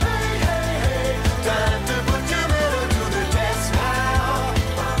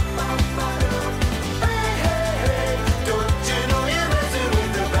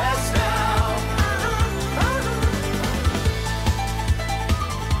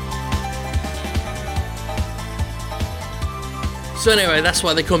So anyway, that's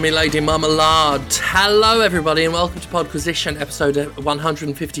why they call me Lady Marmalade. Hello everybody and welcome to Podquisition episode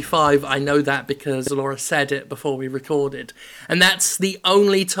 155. I know that because Laura said it before we recorded. And that's the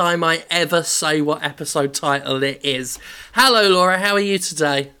only time I ever say what episode title it is. Hello Laura, how are you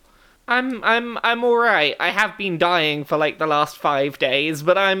today? I'm alright. I have been dying for like the last 5 days,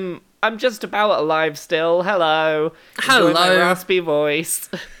 but I'm just about alive still. Hello. Hello. Enjoy my raspy voice.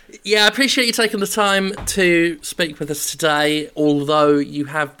 Yeah, I appreciate you taking the time to speak with us today, although you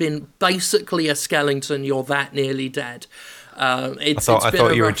have been basically a skeleton, you're that nearly dead. I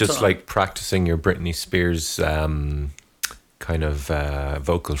thought you were just like practicing your Britney Spears kind of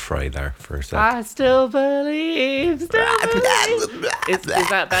vocal fry there for a second. I still believe. Is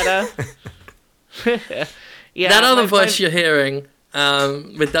that better? Yeah, that other voice you're hearing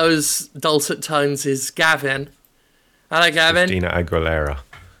with those dulcet tones is Gavin. Hello, Gavin. Christina Aguilera.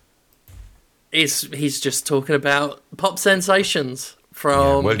 He's just talking about pop sensations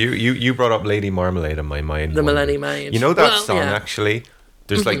from... Yeah, well, you brought up Lady Marmalade in my mind. The Millennium Age. You know that song, actually?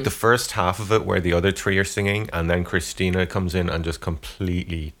 There's like the first half of it where the other three are singing, and then Christina comes in and just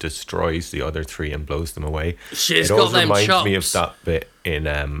completely destroys the other three and blows them away. She's got them chops. It always reminds me of that bit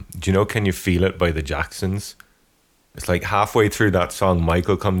in... do you know Can You Feel It by the Jacksons? It's like halfway through that song,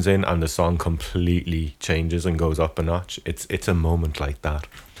 Michael comes in and the song completely changes and goes up a notch. It's a moment like that.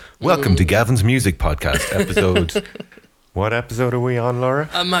 Welcome to Gavin's Music Podcast, episode... What episode are we on, Laura?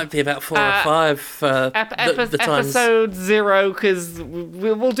 It might be about 4 or 5. The times. Episode 0, because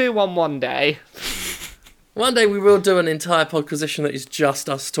we'll do one day. One day we will do an entire podquisition that is just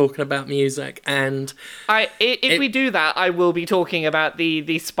us talking about music, and... If we do that, I will be talking about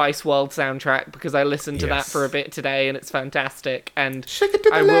the Spice World soundtrack, because I listened to that for a bit today, and it's fantastic, and... Shake it to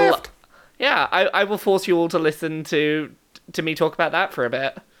the left! Yeah, I will force you all to listen to me talk about that for a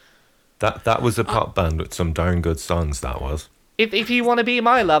bit. That was a pop band with some darn good songs, that was. If you want to be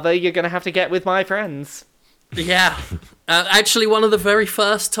my lover, you're going to have to get with my friends. Yeah. Actually, one of the very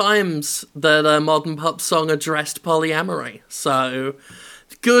first times that a modern pop song addressed polyamory. So,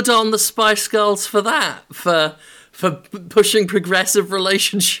 good on the Spice Girls for that. For pushing progressive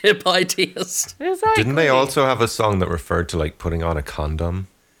relationship ideas. Exactly. Didn't they also have a song that referred to, like, putting on a condom?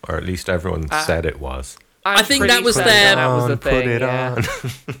 Or at least everyone said it was. I think that was their... That was a thing, put it on.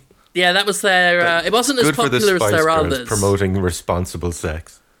 Yeah, that was their... it wasn't as popular as their others. Promoting responsible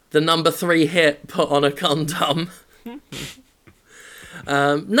sex. The number 3 hit, Put on a Condom.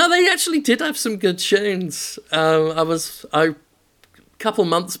 No, they actually did have some good tunes. A couple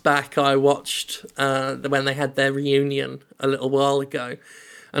months back, I watched when they had their reunion a little while ago.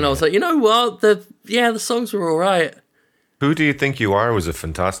 And I was like, you know what? The songs were all right. Who Do You Think You Are was a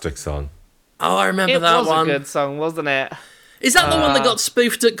fantastic song. Oh, I remember that one. It was a good song, wasn't it? Is that the one that got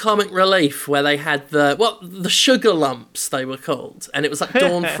spoofed at Comic Relief, where they had the Sugar Lumps, they were called? And it was like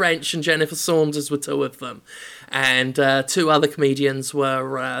Dawn French and Jennifer Saunders were 2 of them. And 2 other comedians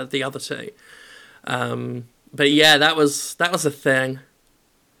were the other 2. But yeah, that was a thing.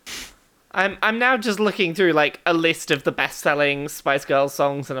 I'm now just looking through like a list of the best-selling Spice Girls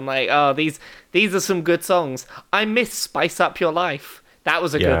songs, and I'm like, oh, these are some good songs. I miss Spice Up Your Life. That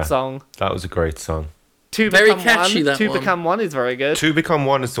was a good song. That was a great song. Very catchy, that one. Two Become One is very good. Two Become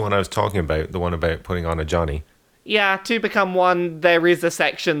One is the one I was talking about, the one about putting on a Johnny. Yeah, Two Become One, there is a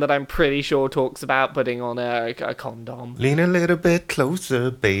section that I'm pretty sure talks about putting on a condom. Lean a little bit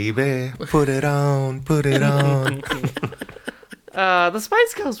closer, baby. Put it on, put it on. The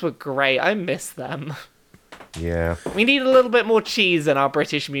Spice Girls were great. I miss them. Yeah. We need a little bit more cheese in our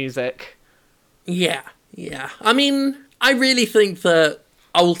British music. Yeah. I mean, I really think that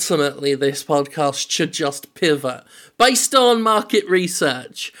ultimately this podcast should just pivot. Based on market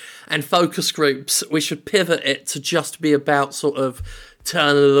research and focus groups, we should pivot it to just be about sort of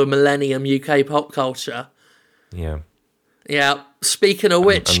turn of the millennium UK pop culture. Yeah. Yeah. Speaking of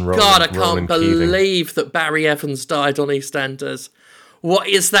which, and God, I can't believe that Barry Evans died on EastEnders. What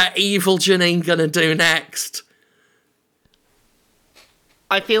is that evil Janine gonna do next?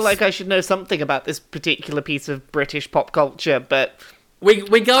 I feel like I should know something about this particular piece of British pop culture, but...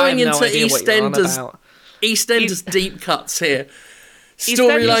 We're going into EastEnders deep cuts here.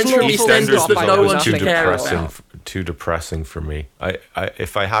 Storylines from EastEnders that no one should care about. Too depressing for me.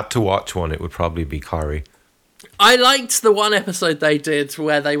 If I had to watch one, it would probably be Corrie. I liked the one episode they did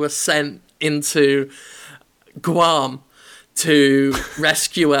where they were sent into Guam to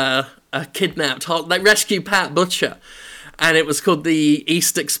rescue a kidnapped... They rescue Pat Butcher. and it was called the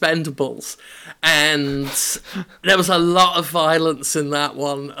East Expendables. And there was a lot of violence in that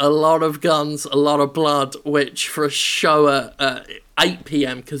one, a lot of guns, a lot of blood, which for a show at 8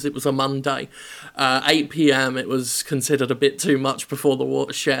 p.m, because it was a Monday, 8 p.m, it was considered a bit too much before the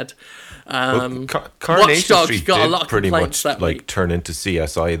watershed. Coronation Street got a did lot of pretty complaints much that like week. turn into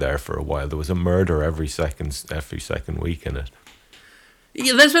CSI there for a while. There was a murder every second week in it.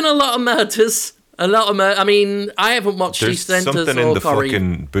 Yeah, there's been a lot of murders. I mean, I haven't watched There's EastEnders something or in the Corrie.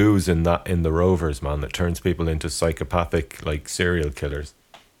 fucking booze in the Rovers, man, that turns people into psychopathic like serial killers.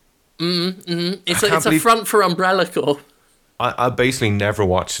 It's can't a believe- front for Umbrella Corp. I basically never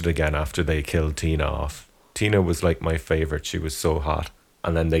watched it again after they killed Tina off. Tina was like my favourite. She was so hot.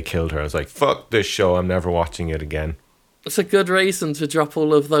 And then they killed her. I was like, fuck this show. I'm never watching it again. It's a good reason to drop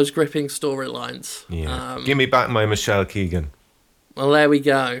all of those gripping storylines. Yeah. Give me back my Michelle Keegan. Well, there we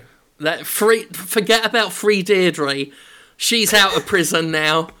go. Forget about Free Deirdre. She's out of prison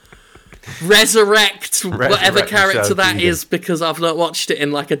now. Resurrect whatever character Michelle that Keegan. is, because I've not watched it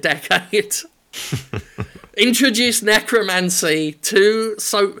in like a decade. Introduce necromancy to...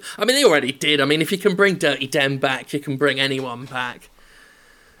 I mean, they already did. I mean, if you can bring Dirty Den back, you can bring anyone back.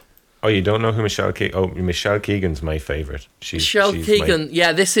 Oh, you don't know who Michelle Keegan... Oh, Michelle Keegan's my favourite. Michelle Keegan,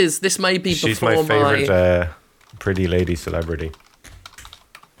 yeah, this may be She's before my favourite pretty lady celebrity.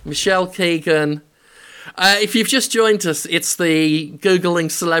 Michelle Keegan. If you've just joined us, it's the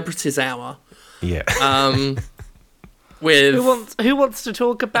Googling Celebrities Hour. Yeah. With Who wants to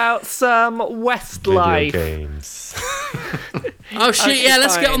talk about some Westlife? Video games. oh shit, Okay, yeah,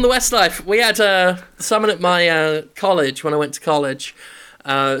 let's get fine. on the Westlife. We had someone at my college when I went to college.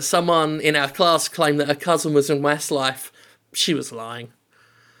 Someone in our class claimed that her cousin was in Westlife. She was lying.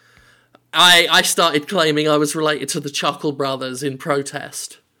 I started claiming I was related to the Chuckle Brothers in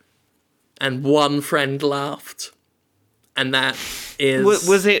protest. And one friend laughed. And that is...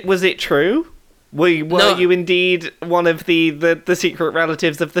 Was it true? Were you indeed one of the secret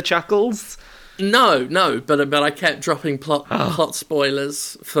relatives of the Chuckles? No, but I kept dropping plot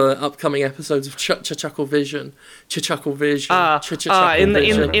spoilers for upcoming episodes of Chuckle Vision. In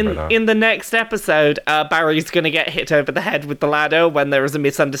the next episode, Barry's going to get hit over the head with the ladder when there is a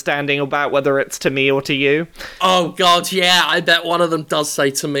misunderstanding about whether it's to me or to you. Oh god, yeah, I bet one of them does say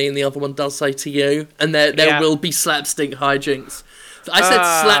to me and the other one does say to you, and there will be slapstick hijinks. I said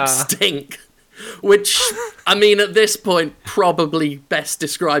slapstink, which, I mean, at this point, probably best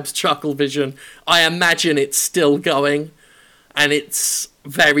describes Chuckle Vision. I imagine it's still going, and it's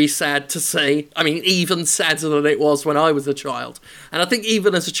very sad to see. I mean, even sadder than it was when I was a child. And I think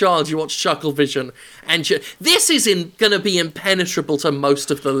even as a child, you watch Chuckle Vision, and this is going to be impenetrable to most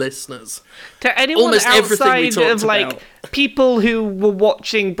of the listeners. To anyone Almost everything we outside talked of, like, about. people who were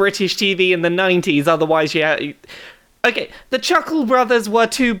watching British TV in the 90s, otherwise, yeah... Okay, the Chuckle Brothers were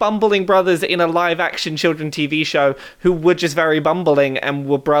two bumbling brothers in a live-action children TV show who were just very bumbling and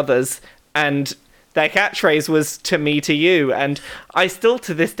were brothers, and their catchphrase was, to me, to you, and I still,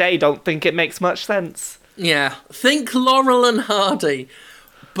 to this day, don't think it makes much sense. Yeah, think Laurel and Hardy,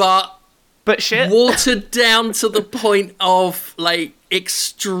 but shit. watered down to the point of, like,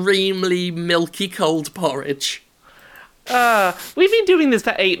 extremely milky cold porridge. We've been doing this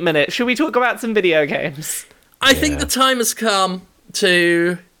for 8 minutes. Should we talk about some video games? I think the time has come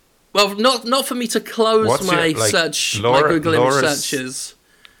to... Well, not for me to close my Google image searches.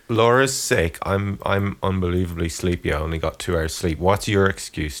 Laura's sick. I'm unbelievably sleepy. I only got 2 hours sleep. What's your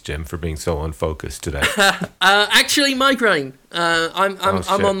excuse, Jim, for being so unfocused today? Actually, migraine.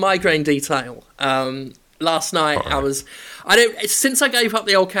 I'm on migraine detail. Last night since I gave up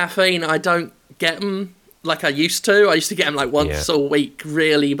the old caffeine, I don't get them like I used to. I used to get them like once a week,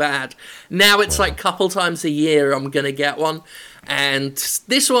 really bad. Now it's like a couple times a year I'm going to get one. And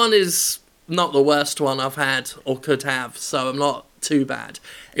this one is not the worst one I've had or could have, so I'm not too bad.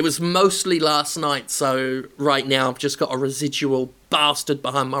 It was mostly last night, so right now I've just got a residual bastard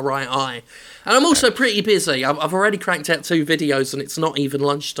behind my right eye. And I'm also pretty busy. I've already cranked out 2 videos and it's not even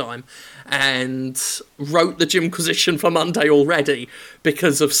lunchtime. And wrote the Jimquisition for Monday already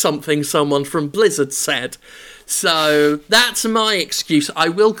because of something someone from Blizzard said. So that's my excuse. I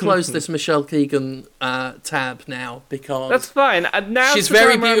will close this Michelle Keegan tab now because that's fine. Now she's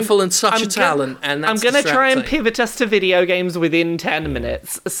very beautiful and such a talent. And that's I'm going to try and distracting. pivot us to video games within 10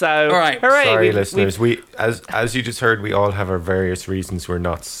 minutes. So, all right. hooray! Sorry, listeners. As you just heard, we all have our various reasons we're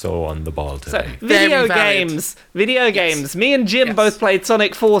not so on the ball today. Video games. Me and Jim both played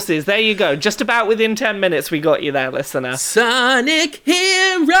Sonic Forces. There you go. Just about within 10 minutes, we got you there, listener. Sonic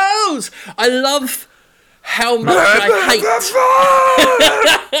Heroes. I love how much I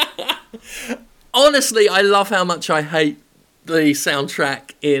hate. Honestly, I love how much I hate the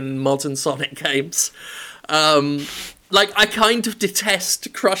soundtrack in modern Sonic games. I kind of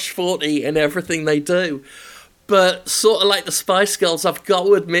detest Crush 40 and everything they do. But sort of like the Spice Girls, I've got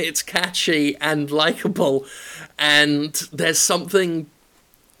to admit it's catchy and likeable. And there's something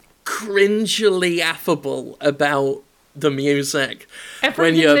cringily affable about the music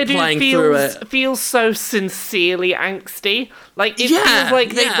when you're playing through it. Feels so sincerely angsty. Like, it feels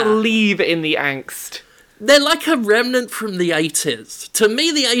like they believe in the angst. They're like a remnant from the 80s. To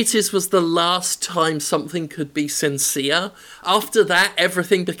me, the 80s was the last time something could be sincere. After that,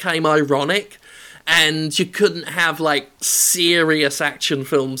 everything became ironic. And you couldn't have, serious action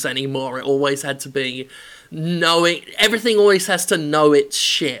films anymore. It always had to be everything always has to know it's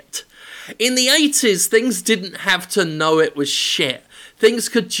shit. In the 80s, things didn't have to know it was shit. Things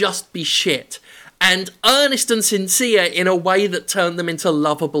could just be shit. And earnest and sincere in a way that turned them into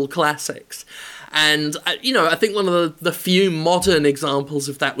lovable classics. And, I think one of the few modern examples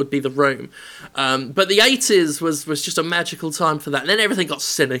of that would be The Room. But the 80s was just a magical time for that. And then everything got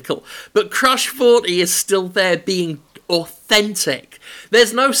cynical. But Crush 40 is still there being authentic.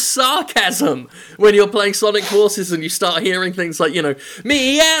 There's no sarcasm when you're playing Sonic Forces and you start hearing things like,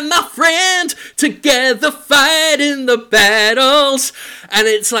 me and my friend together fighting the battles. And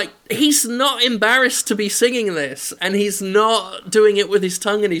it's like, he's not embarrassed to be singing this, and he's not doing it with his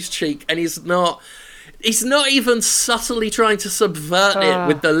tongue in his cheek, and he's not even subtly trying to subvert it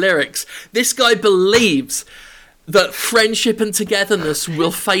with the lyrics. This guy believes that friendship and togetherness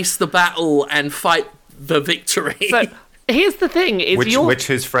will face the battle and fight the victory. So, here's the thing: which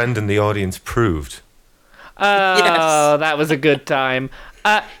his friend in the audience proved. Oh, yes. That was a good time.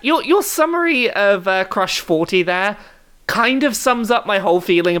 Your summary of Crush 40 there kind of sums up my whole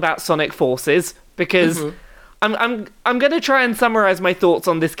feeling about Sonic Forces, because I'm going to try and summarize my thoughts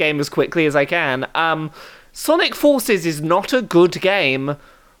on this game as quickly as I can. Sonic Forces is not a good game,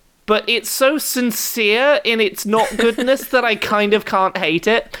 but it's so sincere in its not goodness that I kind of can't hate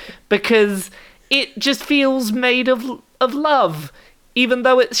it, because it just feels made of love, even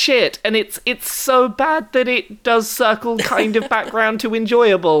though it's shit, and it's so bad that it does circle kind of background to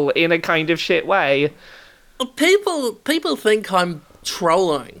enjoyable in a kind of shit way. People think I'm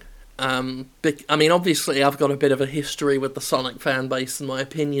trolling. Obviously I've got a bit of a history with the Sonic fan base and my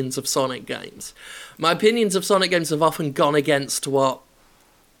opinions of Sonic games. My opinions of Sonic games have often gone against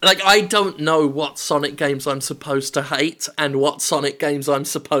I don't know what Sonic games I'm supposed to hate and what Sonic games I'm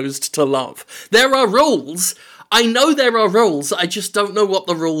supposed to love. There are rules. I know there are rules. I just don't know what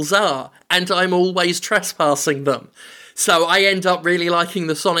the rules are, and I'm always trespassing them. So I end up really liking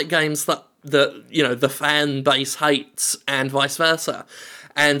the Sonic games that the fan base hates, and vice versa.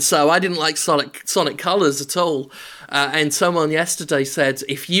 And so I didn't like Sonic Colors at all. And someone yesterday said,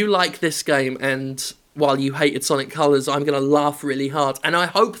 if you like this game and while you hated Sonic Colors, I'm going to laugh really hard. And I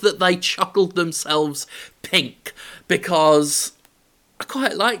hope that they chuckled themselves pink, because I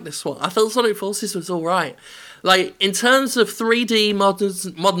quite like this one. I thought Sonic Forces was all right. In terms of 3D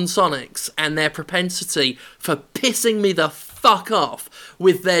modern Sonics and their propensity for pissing me the fuck off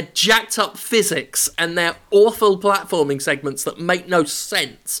with their jacked up physics and their awful platforming segments that make no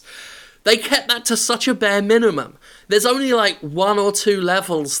sense, they kept that to such a bare minimum. There's only 1 or 2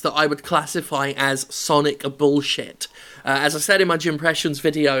 levels that I would classify as Sonic bullshit. As I said in my Gimpressions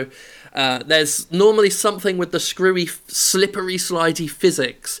video, there's normally something with the screwy, slippery, slidey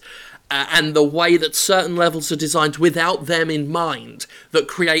physics and the way that certain levels are designed without them in mind that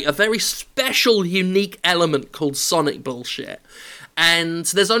create a very special, unique element called Sonic bullshit. And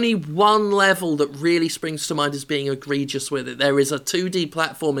there's only one level that really springs to mind as being egregious with it. There is a 2D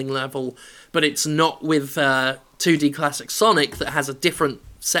platforming level, but it's not with 2D classic Sonic that has a different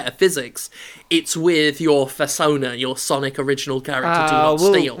set of physics. It's with your Persona, your Sonic original character, Do Not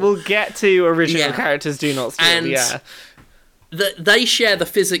Steal. We'll get to original characters Do Not Steal, and they share the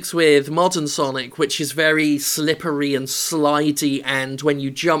physics with modern Sonic, which is very slippery and slidey, and when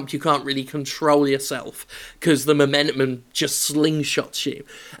you jump, you can't really control yourself because the momentum just slingshots you.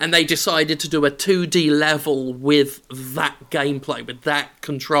 And they decided to do a 2D level with that gameplay, with that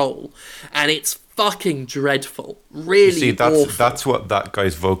control, and it's fucking dreadful. Really awful. That's what that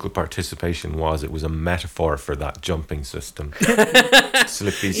guy's vocal participation was. It was a metaphor for that jumping system.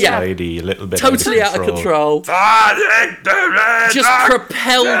 Slippy, slidey, a little bit totally out of control. Just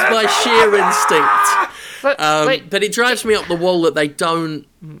propelled by sheer instinct. But it drives me up the wall that they don't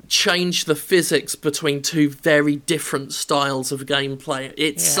change the physics between two very different styles of gameplay.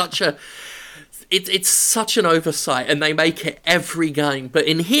 It's such an oversight, and they make it every game. But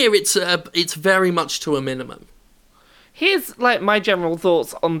in here, it's very much to a minimum. Here's my general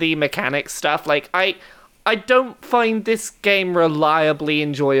thoughts on the mechanics stuff. I I don't find this game reliably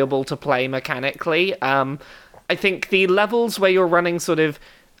enjoyable to play mechanically. I think the levels where you're running sort of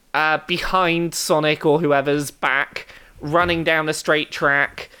behind Sonic or whoever's back, running down a straight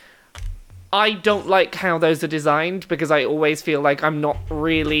track, I don't like how those are designed because I always feel like I'm not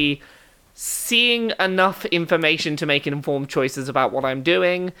really seeing enough information to make informed choices about what I'm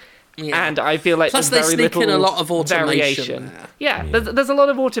doing. Yeah. And I feel like plus there's very little in a lot of automation variation. There. Yeah, there's a lot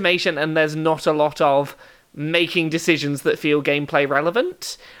of automation and there's not a lot of making decisions that feel gameplay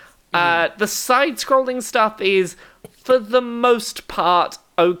relevant. The side-scrolling stuff is, for the most part,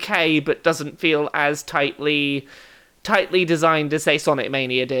 okay, but doesn't feel as tightly designed as, say, Sonic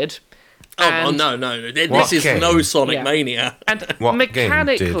Mania did. No. This is no Sonic Mania. And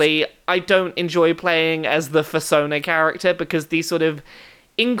mechanically, I don't enjoy playing as the Persona character because the sort of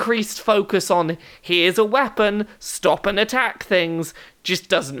increased focus on here's a weapon, stop and attack things, just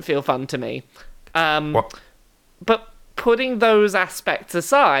doesn't feel fun to me. But putting those aspects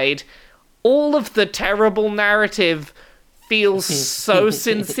aside, all of the terrible narrative feels so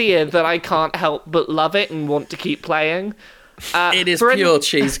sincere that I can't help but love it and want to keep playing. It is pure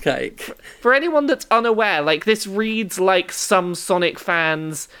cheesecake. For anyone that's unaware, like, this reads like some Sonic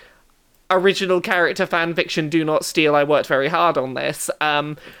fans' original character fanfiction, Do Not Steal, I worked very hard on this.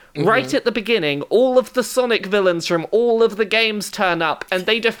 Right at the beginning, all of the Sonic villains from all of the games turn up, and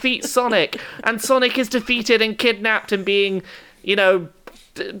they defeat Sonic, and Sonic is defeated and kidnapped and being,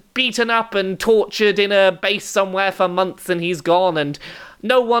 beaten up and tortured in a base somewhere for months, and he's gone, and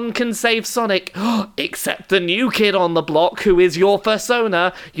no one can save Sonic, except the new kid on the block, who is your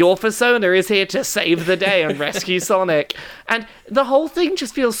Persona. Your Persona is here to save the day and rescue Sonic. And the whole thing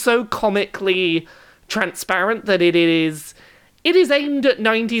just feels so comically transparent that it is aimed at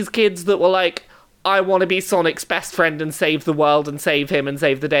 90s kids that were like, I want to be Sonic's best friend and save the world and save him and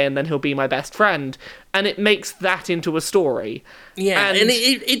save the day, and then he'll be my best friend. And it makes that into a story. Yeah, and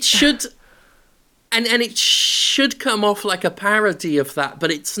it should... And it should come off like a parody of that,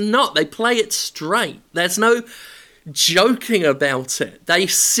 but it's not. They play it straight. There's no joking about it. They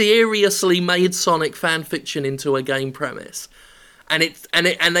seriously made Sonic fanfiction into a game premise. And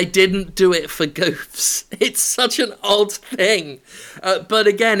they didn't do it for goofs. It's such an odd thing. But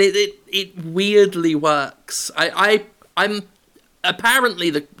again, it weirdly works. I'm apparently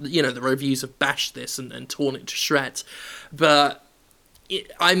the reviews have bashed this and torn it to shreds, but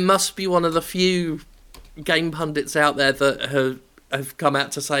I must be one of the few game pundits out there that have come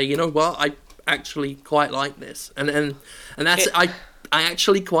out to say, you know what, I actually quite like this, and that's I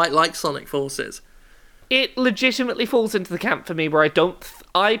actually quite like Sonic Forces. It legitimately falls into the camp for me where I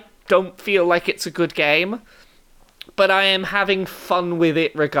don't feel like it's a good game, but I am having fun with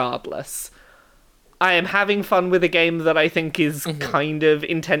it regardless. I am having fun with a game that I think is kind of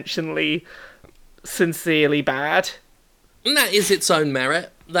intentionally, sincerely bad. And that is its own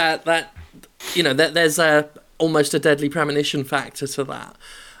merit. That there's almost a deadly premonition factor to that.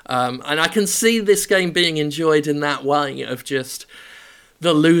 And I can see this game being enjoyed in that way of just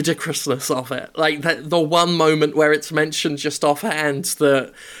the ludicrousness of it. Like the one moment where it's mentioned just offhand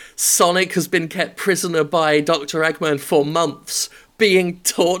that Sonic has been kept prisoner by Dr. Eggman for months, being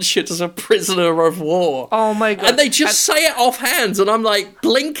tortured as a prisoner of war. Oh my god. And they just say it offhand, and I'm like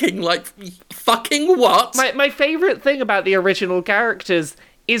blinking like, fucking what? My favourite thing about the original characters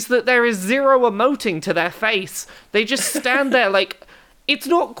is that there is zero emoting to their face. They just stand there like, it's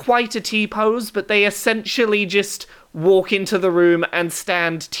not quite a T-pose, but they essentially just walk into the room and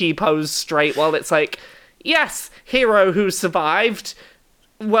stand T-pose straight while it's like, yes, hero who survived,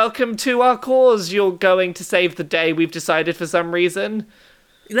 welcome to our cause. You're going to save the day, we've decided for some reason.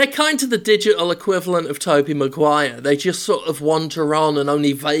 They're kind of the digital equivalent of Tobey Maguire. They just sort of wander on and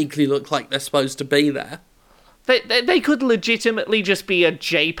only vaguely look like they're supposed to be there. They could legitimately just be a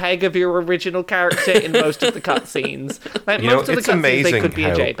JPEG of your original character in most of the cutscenes. Like, most of the cutscenes, they could be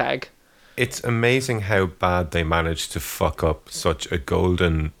a JPEG. It's amazing how bad they managed to fuck up such a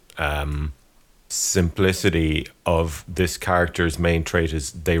golden simplicity of this character's main trait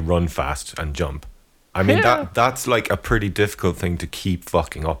is they run fast and jump. I mean, that's like a pretty difficult thing to keep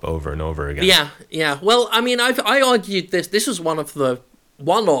fucking up over and over again. Yeah. Well, I mean, I argued this was one of the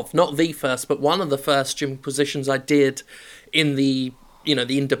first inquisitions I did in the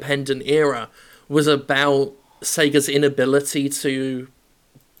independent era was about Sega's inability to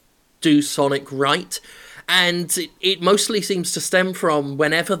do Sonic right. And it mostly seems to stem from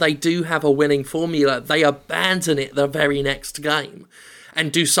whenever they do have a winning formula, they abandon it the very next game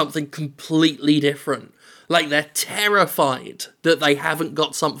and do something completely different. Like, they're terrified that they haven't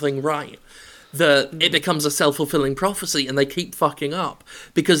got something right. that it becomes a self-fulfilling prophecy and they keep fucking up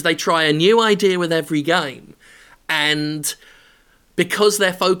because they try a new idea with every game, and because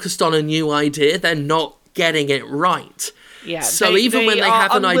they're focused on a new idea, they're not getting it right. Yeah. So even when they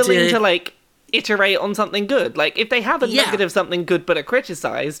have an idea to like iterate on something good, like if they have a nugget of something good but are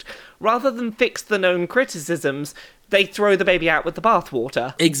criticized, rather than fix the known criticisms, they throw the baby out with the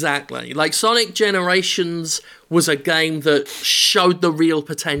bathwater. Exactly. Like Sonic Generations was a game that showed the real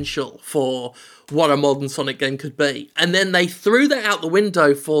potential for what a modern Sonic game could be. And then they threw that out the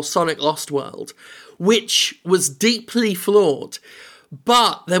window for Sonic Lost World, which was deeply flawed.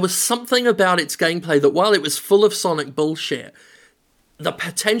 But there was something about its gameplay that while it was full of Sonic bullshit, the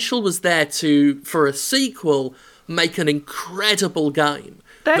potential was there for a sequel, make an incredible game.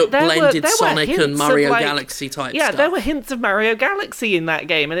 That blended Sonic and Mario Galaxy type stuff. Yeah, there were hints of Mario Galaxy in that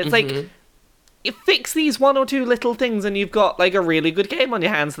game, and it's like, you fix these one or two little things and you've got like a really good game on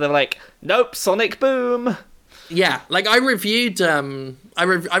your hands. They're like, nope, Sonic Boom. Yeah, like I reviewed I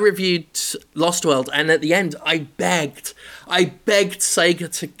reviewed Lost World, and at the end I begged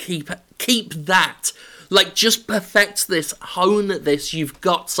Sega to keep that. Like, just perfect this, hone this, you've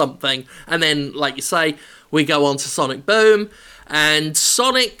got something. And then, like you say, we go on to Sonic Boom, and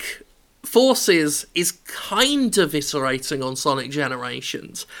Sonic Forces is kind of iterating on Sonic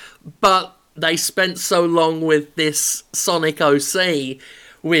Generations, but they spent so long with this Sonic OC,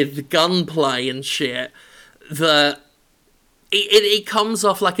 with gunplay and shit, that it comes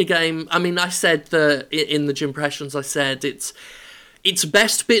off like a game. I mean, I said in the Gimpressions, I said its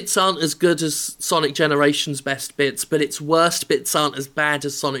best bits aren't as good as Sonic Generations' best bits, but its worst bits aren't as bad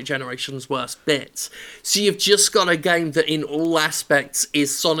as Sonic Generations' worst bits. So you've just got a game that in all aspects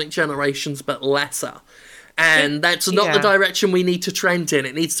is Sonic Generations but lesser. And that's not the direction we need to trend in.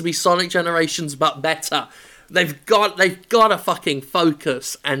 It needs to be Sonic Generations but better. They've got to fucking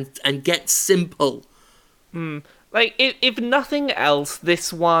focus and get simple. Like, if nothing else,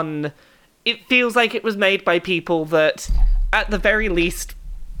 this one, it feels like it was made by people that, at the very least,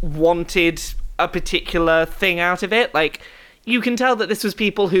 wanted a particular thing out of it. Like, you can tell that this was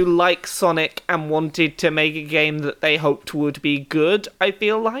people who like Sonic and wanted to make a game that they hoped would be good, I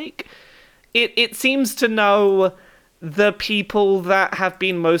feel like. It seems to know the people that have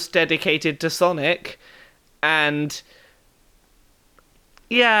been most dedicated to Sonic, and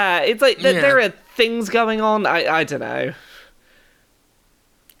yeah, it's like there are things going on. I don't know.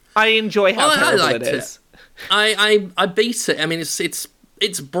 I enjoy how terrible it is. I beat it. I mean,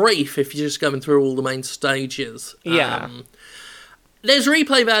 it's brief if you're just going through all the main stages. Yeah. There's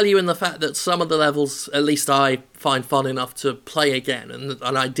replay value in the fact that some of the levels, at least I find fun enough to play again,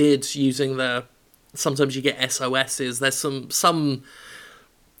 and I did using sometimes you get SOSs. There's some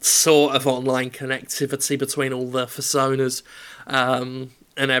sort of online connectivity between all the personas and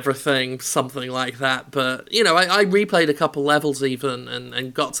everything, something like that. But, you know, I replayed a couple levels even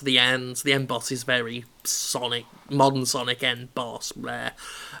and got to the end. The end boss is very modern Sonic end boss there.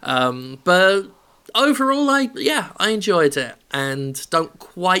 But overall, I enjoyed it, and don't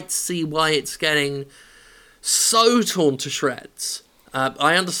quite see why it's getting so torn to shreds.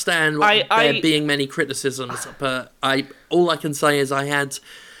 I understand there being many criticisms, but all I can say is I had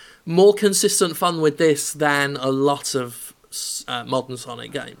more consistent fun with this than a lot of modern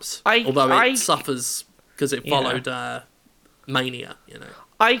Sonic games. Although it suffers because it followed Mania, you know.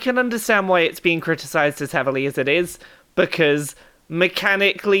 I can understand why it's being criticised as heavily as it is, because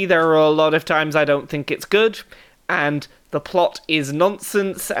mechanically there are a lot of times I don't think it's good, and the plot is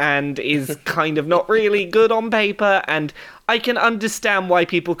nonsense and is kind of not really good on paper, and I can understand why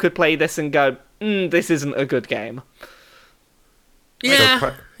people could play this and go, this isn't a good game.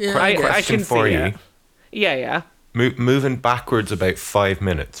 Yeah, I can see it. Yeah. Moving backwards about 5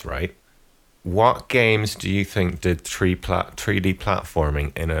 minutes, right? What games do you think did 3D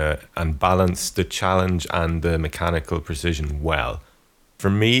platforming and balanced the challenge and the mechanical precision well?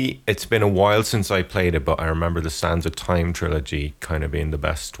 For me, it's been a while since I played it, but I remember the Sands of Time trilogy kind of being the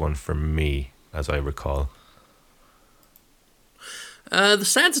best one for me, as I recall. The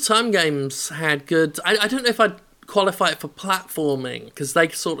Sands of Time games had good... I don't know if I'd qualify it for platforming, because they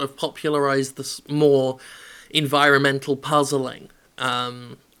sort of popularised this more environmental puzzling.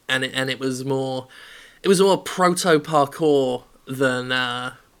 And it was more proto parkour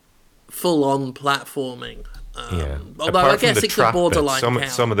than full on platforming. Although apart I guess it could borderline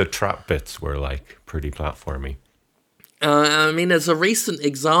some of the trap bits were like pretty platformy. I mean, as a recent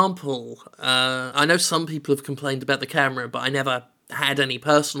example, I know some people have complained about the camera, but I never had any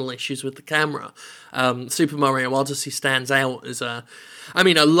personal issues with the camera. Super Mario Odyssey stands out as a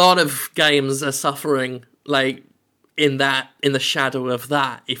lot of games are suffering, like, in the shadow of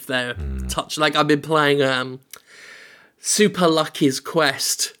that if they're touched. Like, I've been playing Super Lucky's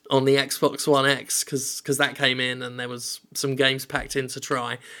Quest on the Xbox One X because that came in and there was some games packed in to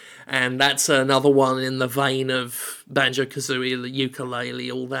try, and that's another one in the vein of Banjo-Kazooie, the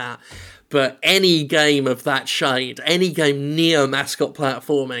ukulele, all that. But any game of that shade, any game near mascot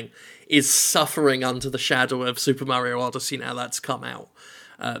platforming, is suffering under the shadow of Super Mario Odyssey now that's come out.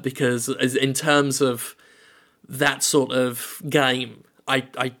 Because in terms of that sort of game,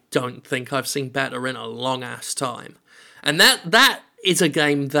 I don't think I've seen better in a long-ass time. And that is a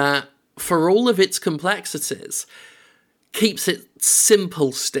game that, for all of its complexities, keeps it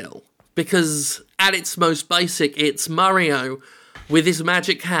simple still. Because at its most basic, it's Mario with his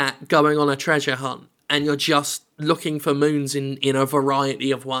magic hat going on a treasure hunt, and you're just looking for moons in a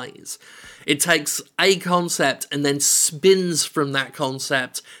variety of ways. It takes a concept and then spins from that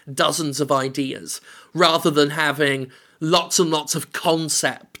concept dozens of ideas, rather than having lots and lots of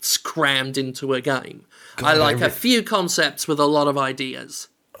concepts crammed into a game. God, I like a few concepts with a lot of ideas.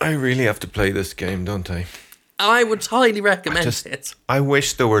 I really have to play this game, don't I? I would highly recommend it. I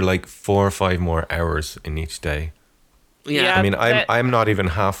wish there were like 4 or 5 more hours in each day. Yeah, I mean, I'm not even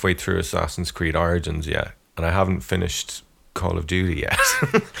halfway through Assassin's Creed Origins yet, and I haven't finished Call of Duty yet.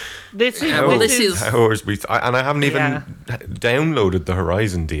 This is hours and I haven't even downloaded the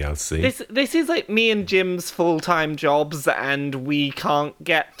Horizon DLC. This is like me and Jim's full-time jobs, and we can't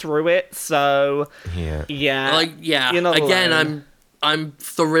get through it. So you're not again, alone. I'm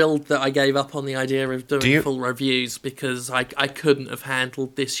thrilled that I gave up on the idea of doing full reviews, because I couldn't have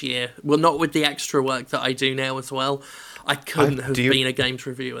handled this year. Well, not with the extra work that I do now as well. I couldn't have been a games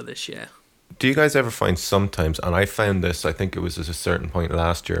reviewer this year. Do you guys ever find sometimes, and I found this, I think it was at a certain point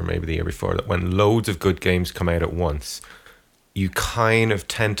last year, maybe the year before, that when loads of good games come out at once, you kind of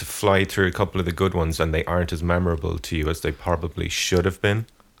tend to fly through a couple of the good ones and they aren't as memorable to you as they probably should have been?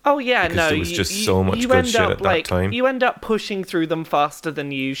 Oh yeah, because there was just so much good shit at that time. You end up pushing through them faster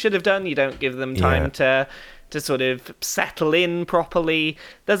than you should have done. You don't give them time to sort of settle in properly.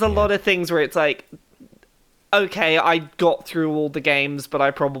 There's a lot of things where it's like, okay, I got through all the games, but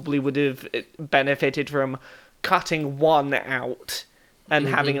I probably would have benefited from cutting one out and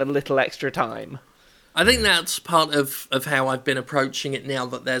having a little extra time. I think that's part of how I've been approaching it now,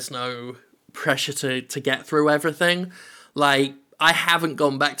 that there's no pressure to get through everything. Like, I haven't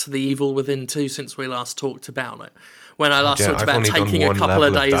gone back to the Evil Within 2 since we last talked about it. When I last talked about taking a couple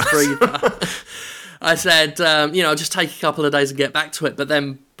of days breather. I said, just take a couple of days and get back to it. But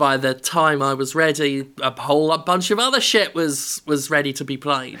then by the time I was ready, a whole bunch of other shit was ready to be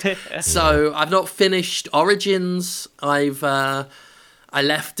played. So I've not finished Origins. I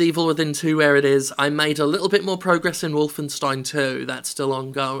left Evil Within 2 where it is. I made a little bit more progress in Wolfenstein 2. That's still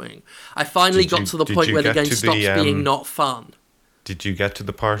ongoing. I finally got to the point where the game stops being not fun. Did you get to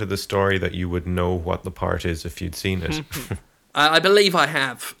the part of the story that you would know what the part is if you'd seen it? I believe I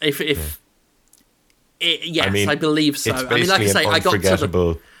have. I believe so. It's basically an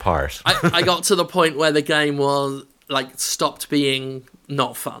unforgettable part. I got to the point where the game was stopped being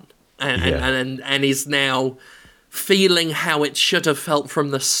not fun, and is now feeling how it should have felt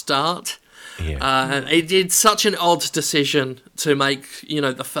from the start. Yeah. It's such an odd decision to make.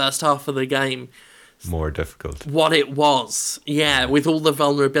 The first half of the game more difficult. What it was, with all the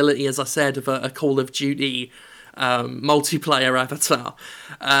vulnerability, as I said, of a Call of Duty multiplayer avatar.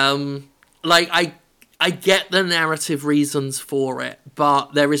 I get the narrative reasons for it,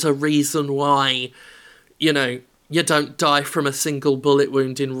 but there is a reason why, you don't die from a single bullet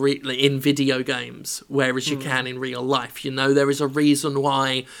wound in video games, whereas you can in real life. There is a reason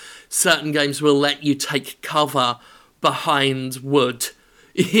why certain games will let you take cover behind wood,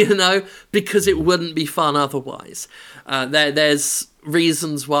 because it wouldn't be fun otherwise. There's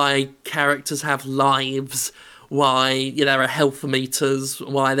reasons why characters have lives, why there are health meters,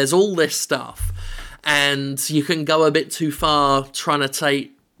 why there's all this stuff. And you can go a bit too far trying to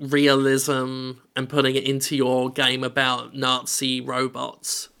take realism and putting it into your game about Nazi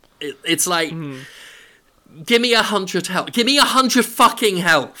robots. It's like, give me 100 health. Give me 100 fucking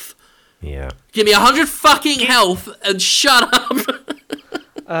health. Yeah. Give me 100 fucking health and shut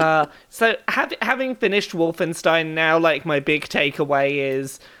up. So having finished Wolfenstein now, my big takeaway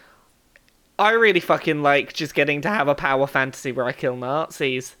is I really fucking like just getting to have a power fantasy where I kill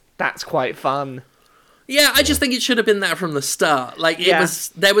Nazis. That's quite fun. Yeah, I just think it should have been that from the start.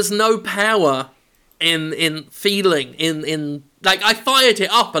 There was no power in feeling in I fired it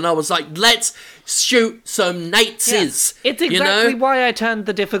up and I was like, let's shoot some Nazis. Yeah. It's exactly why I turned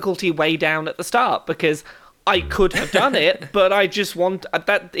the difficulty way down at the start, because I could have done it, but I just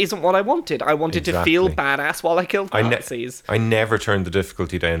that isn't what I wanted. I wanted to feel badass while I killed Nazis. I never turned the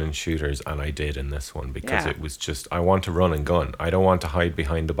difficulty down in shooters, and I did in this one because it was just, I want to run and gun. I don't want to hide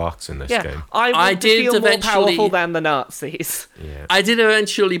behind the box in this game. I want to feel more powerful than the Nazis. Yeah. I did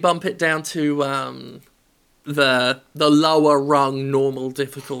eventually bump it down to the lower rung normal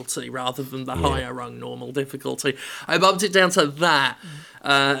difficulty rather than the higher rung normal difficulty. I bumped it down to that,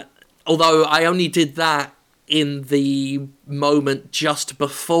 although I only did that in the moment just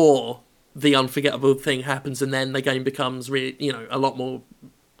before the unforgettable thing happens, and then the game becomes a lot more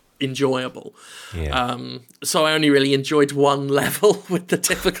enjoyable. So I only really enjoyed one level with the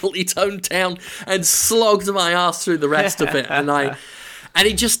difficulty toned down and slogged my ass through the rest of it, and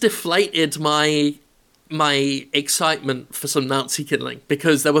it just deflated my excitement for some Nazi killing,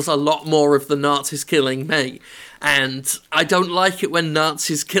 because there was a lot more of the Nazis killing me, and I don't like it when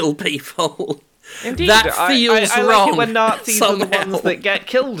Nazis kill people. Indeed, that feels I wrong. Like it when Nazis somehow. are the ones that get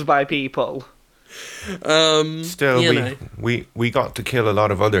killed by people. Still, we got to kill a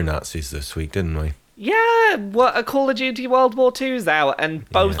lot of other Nazis this week, didn't we? Yeah, a Call of Duty World War II's out, and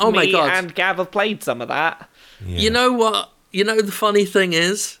both me and Gav have played some of that. Yeah. You know what? You know the funny thing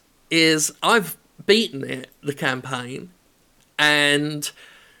is I've beaten it, the campaign, and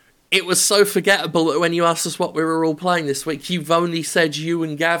it was so forgettable that when you asked us what we were all playing this week, you've only said you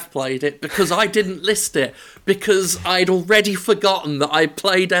and Gav played it, because I didn't list it, because I'd already forgotten that I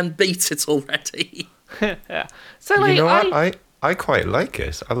played and beat it already. Yeah. So, like, you know what? I quite like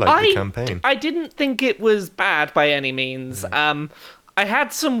it. I like the campaign. I didn't think it was bad by any means. I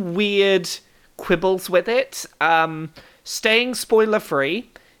had some weird quibbles with it. Staying spoiler-free,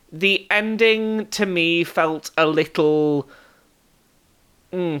 the ending to me felt a little...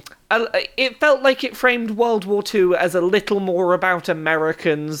 it felt like it framed World War II as a little more about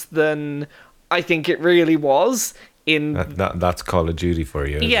Americans than I think it really was. That's Call of Duty for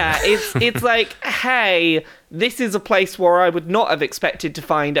you. Yeah, it's like, hey, this is a place where I would not have expected to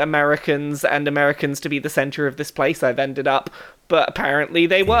find Americans and Americans to be the center of this place I've ended up, but apparently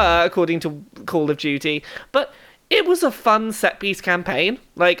they were, according to Call of Duty. But it was a fun set-piece campaign.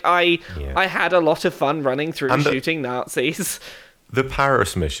 Like, I had a lot of fun running through shooting Nazis. The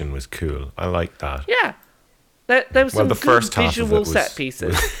Paris mission was cool. I liked that. Yeah. There was some the good first half visual of it set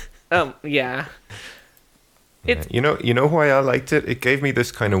pieces. Yeah. You know why I liked it? It gave me this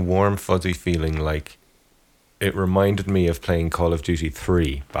kind of warm, fuzzy feeling, like it reminded me of playing Call of Duty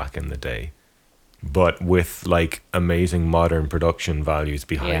 3 back in the day, but with like amazing modern production values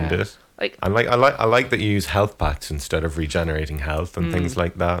behind it. I like that you use health packs instead of regenerating health and things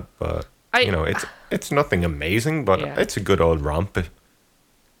like that. But it's nothing amazing, but it's a good old romp.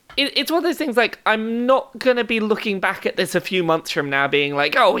 It's one of those things, like, I'm not going to be looking back at this a few months from now being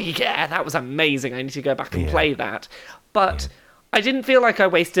like, oh, yeah, that was amazing, I need to go back and play that. But I didn't feel like I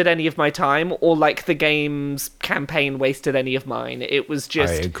wasted any of my time, or like the game's campaign wasted any of mine. It was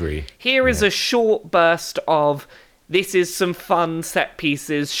just, I agree. Here is a short burst of, this is some fun set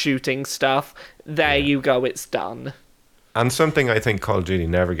pieces, shooting stuff, there you go, it's done. And something I think Call of Duty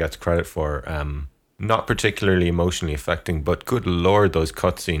never gets credit for, not particularly emotionally affecting, but good lord, those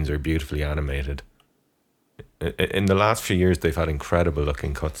cutscenes are beautifully animated. In the last few years, they've had incredible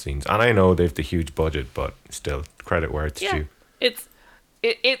looking cutscenes, and I know they've the huge budget, but still, credit where it's due.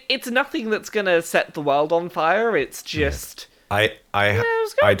 It's nothing that's gonna set the world on fire. It's just I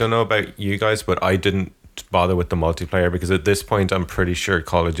don't know about you guys, but I didn't bother with the multiplayer, because at this point I'm pretty sure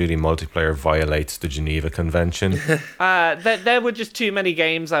Call of Duty multiplayer violates the Geneva Convention. There were just too many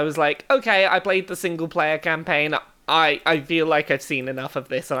games. I was like, okay, I played the single player campaign. I feel like I've seen enough of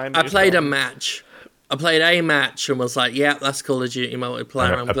this, and I played a match. I played a match and was like, yeah, that's Call of Duty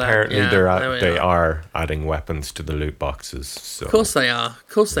multiplayer. I'm apparently glad. They are adding weapons to the loot boxes. So. Of course they are. Of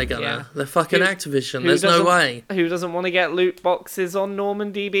course they're gonna. Yeah. They're fucking Activision. There's no way. Who doesn't want to get loot boxes on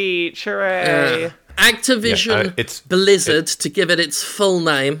Normandy Beach? Hooray! Yeah. Activision Blizzard, to give it its full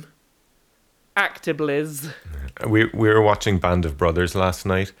name. Actibliz. We were watching Band of Brothers last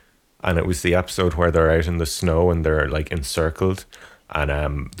night, and it was the episode where they're out in the snow and they're like encircled.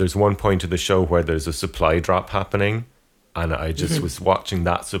 And there's one point of the show where there's a supply drop happening, and I just was watching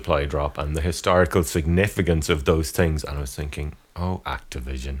that supply drop and the historical significance of those things, and I was thinking, oh,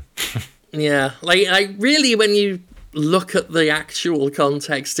 Activision. Yeah, like really, when you look at the actual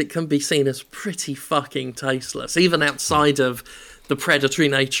context, it can be seen as pretty fucking tasteless, even outside of the predatory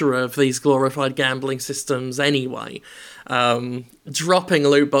nature of these glorified gambling systems anyway. Dropping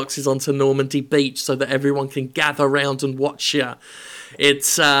loot boxes onto Normandy Beach so that everyone can gather around and watch you.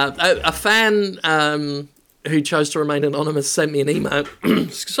 It's a fan who chose to remain anonymous, sent me an email.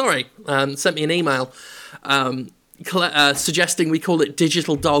 Sent me an email suggesting we call it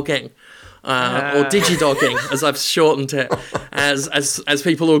digital dogging. Or digidogging, as I've shortened it, as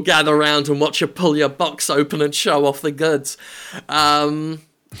people all gather around and watch you pull your box open and show off the goods. I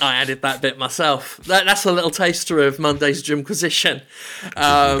added that bit myself. That's a little taster of Monday's Jimquisition.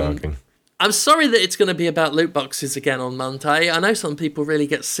 I'm sorry that it's going to be about loot boxes again on Monday. I know some people really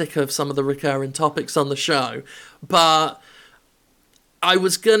get sick of some of the recurring topics on the show, but I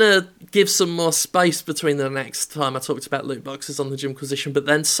was going to give some more space between the next time I talked about loot boxes on the Jimquisition, but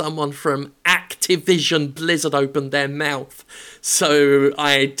then someone from Activision Blizzard opened their mouth, so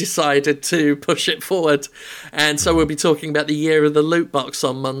I decided to push it forward. And so we'll be talking about the year of the loot box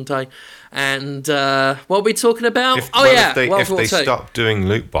on Monday. And what are we talking about? If they stopped doing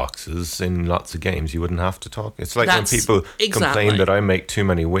loot boxes in lots of games, you wouldn't have to talk. It's like when people complain that I make too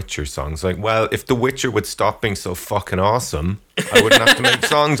many Witcher songs. Like, well, if The Witcher would stop being so fucking awesome, I wouldn't have to make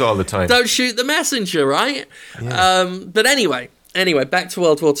songs all the time. Don't shoot the messenger, right? Yeah. But anyway, back to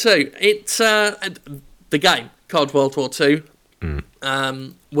World War II. It's the game, COD World War II.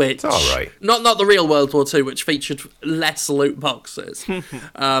 Which it's all right. Not the real World War II, which featured less loot boxes.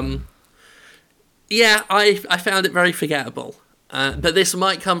 Yeah, I found it very forgettable. But this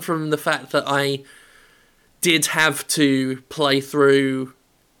might come from the fact that I did have to play through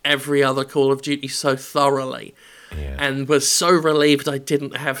every other Call of Duty so thoroughly, and was so relieved I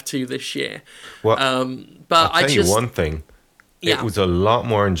didn't have to this year. Well, but I'll tell you one thing. It was a lot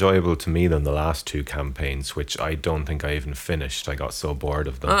more enjoyable to me than the last two campaigns, which I don't think I even finished. I got so bored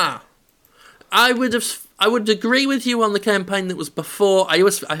of them. I would agree with you on the campaign that was before. I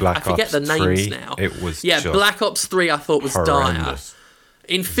forget the names 3, now. It was Black Ops 3 I thought was horrendous.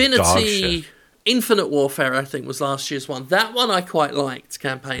 dire. Infinite Warfare I think was last year's one. That one I quite liked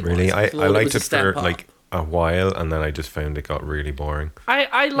campaign. Really, I liked it for like a while, and then I just found it got really boring.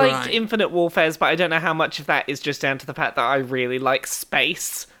 I liked Infinite Warfares, but I don't know how much of that is just down to the fact that I really like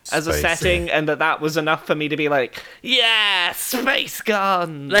space as a setting, and that was enough for me to be like, yeah, space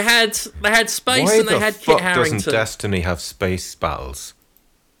guns. They had space and they had Kit Harington. Why doesn't Destiny have space battles?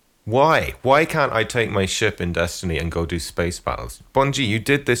 Why? Why can't I take my ship in Destiny and go do space battles? Bungie, you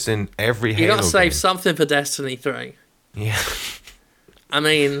did this in every Halo game. You got to save something for Destiny 3. Yeah. I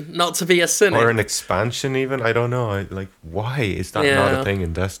mean, not to be a cynic. Or an expansion even? I don't know. Why is that not a thing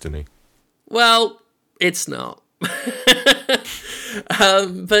in Destiny? Well, it's not.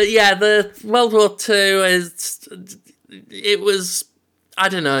 But yeah, the World War II it was, I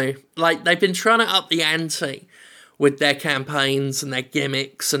don't know, like they've been trying to up the ante with their campaigns and their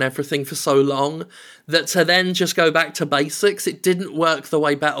gimmicks and everything for so long that to then just go back to basics, it didn't work the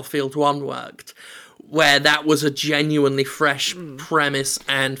way Battlefield 1 worked, where that was a genuinely fresh premise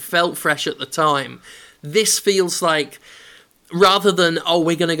and felt fresh at the time. This feels like, rather than,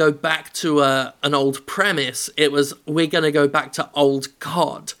 we're going to go back to an old premise, it was, we're going to go back to old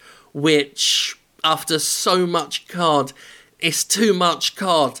COD, which, after so much COD, it's too much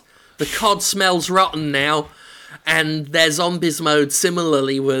COD. The COD smells rotten now, and their zombies mode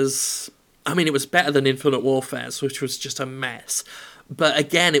similarly was, I mean, it was better than Infinite Warfare's, which was just a mess. But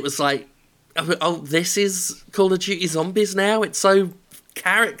again, it was like, this is Call of Duty Zombies now? It's so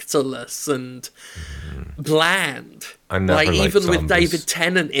characterless and bland. I never liked even zombies. With David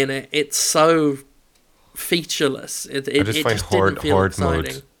Tennant in it, it's so featureless. I just find horde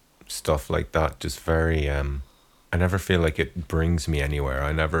mode stuff like that just very I never feel like it brings me anywhere.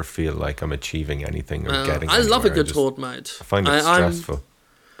 I never feel like I'm achieving anything or getting anywhere. I love a good horde mode. I find it stressful.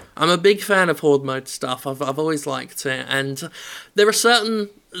 I'm a big fan of horde mode stuff. I've always liked it, and there are certain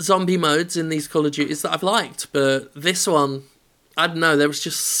zombie modes in these Call of Duties that I've liked, but this one, I don't know,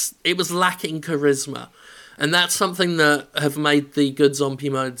 it was lacking charisma. And that's something that have made the good zombie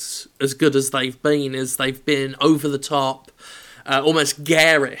modes as good as they've been, is they've been over the top, almost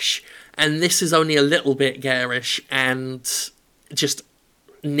garish. And this is only a little bit garish and just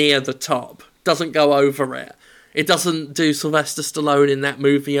near the top. Doesn't go over it. It doesn't do Sylvester Stallone in that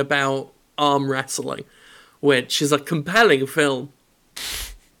movie about arm wrestling, which is a compelling film.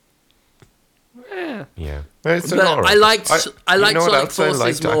 Yeah. But I liked Select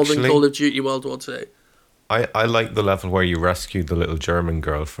Forces more than Call of Duty World War II. I like the level where you rescued the little German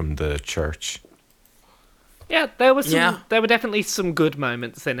girl from the church. Yeah, there were definitely some good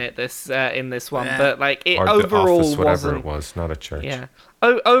moments in it. In this one, but like it or overall the office, whatever wasn't. It was not a church. Yeah,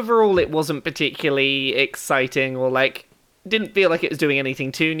 overall it wasn't particularly exciting, or like didn't feel like it was doing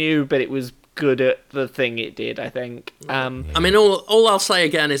anything too new. But it was good at the thing it did, I think. I mean, all I'll say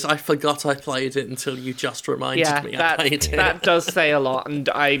again is I forgot I played it until you just reminded me I played it. That does say a lot, and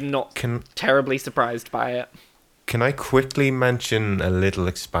I'm not terribly surprised by it. Can I quickly mention a little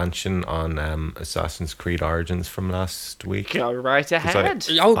expansion on Assassin's Creed Origins from last week? Go right ahead.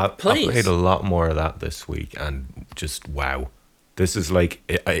 Please. I played a lot more of that this week, and just wow. This is like,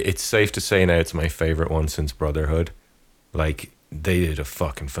 it's safe to say now it's my favourite one since Brotherhood. Like, they did a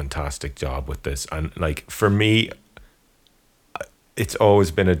fucking fantastic job with this. And like, for me, it's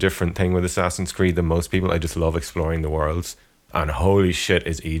always been a different thing with Assassin's Creed than most people. I just love exploring the worlds. And holy shit,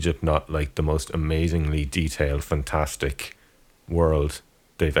 is Egypt not like the most amazingly detailed, fantastic world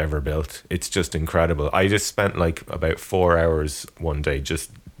they've ever built. It's just incredible. I just spent like about 4 hours one day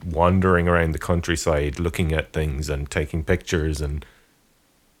just wandering around the countryside, looking at things and taking pictures, and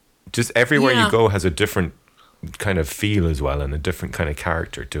just everywhere you go has a different kind of feel as well, and a different kind of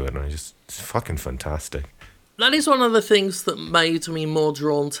character to it. And it's fucking fantastic. That is one of the things that made me more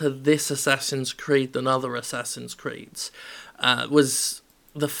drawn to this Assassin's Creed than other Assassin's Creeds. Was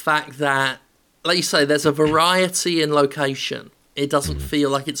the fact that, like you say, there's a variety in location. It doesn't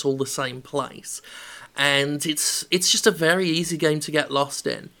feel like it's all the same place. And it's just a very easy game to get lost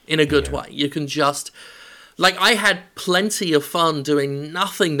in a good way. You can just... Like, I had plenty of fun doing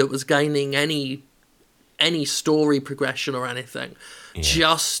nothing that was gaining any story progression or anything. Yeah.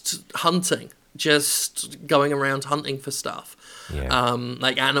 Just hunting. Just going around hunting for stuff. Yeah.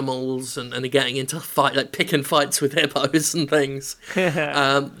 Like animals and getting into picking fights with hippos and things.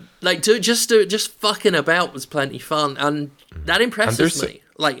 Just fucking about was plenty fun, and that impresses me.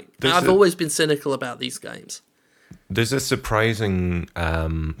 I've always been cynical about these games. There's a surprising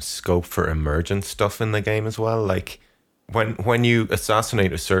scope for emergent stuff in the game as well. Like when you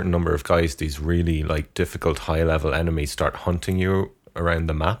assassinate a certain number of guys, these really like difficult high level enemies start hunting you around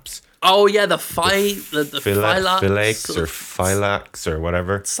the maps. Oh yeah, the Phylax or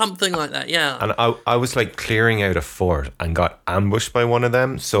whatever. Something like that, yeah. And I was like clearing out a fort and got ambushed by one of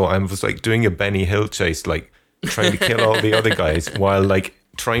them. So I was like doing a Benny Hill chase, like trying to kill all the other guys while like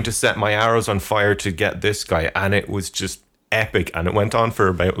trying to set my arrows on fire to get this guy. And it was just epic. And it went on for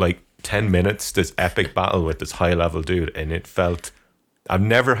about like 10 minutes, this epic battle with this high level dude. And it felt, I've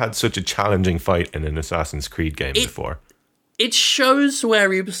never had such a challenging fight in an Assassin's Creed game before. It shows where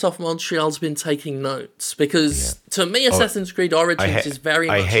Ubisoft Montreal's been taking notes, because to me, Assassin's Creed Origins is very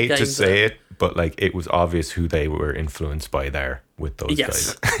much. I hate to say it, but like it was obvious who they were influenced by there with those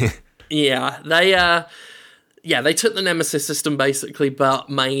guys. They took the Nemesis system basically, but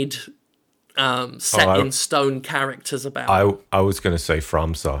made set in stone characters about. I was going to say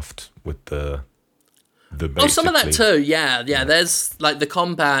FromSoft with the. Some of that too, yeah. There's like the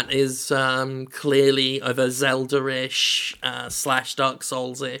combat is clearly over Zelda-ish / Dark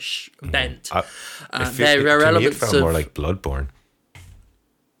Souls-ish bent. There are elements it felt more like Bloodborne.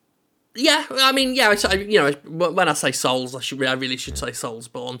 Yeah, I mean, when I say Souls, I really should say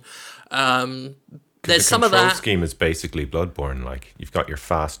Soulsborne. There's some of that. The control scheme is basically Bloodborne. Like you've got your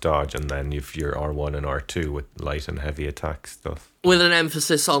fast dodge, and then you've your R1 and R2 with light and heavy attack stuff. With an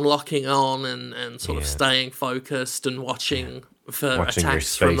emphasis on locking on and sort of staying focused and watching for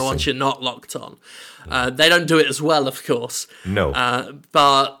attacks from the ones you're not locked on. They don't do it as well, of course. No.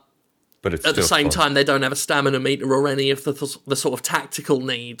 But it's at the same fun. time, they don't have a stamina meter or any of the sort of tactical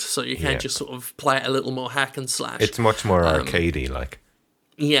need, so you can just sort of play it a little more hack and slash. It's much more arcadey, like.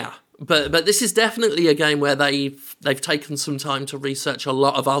 Yeah. But this is definitely a game where they've taken some time to research a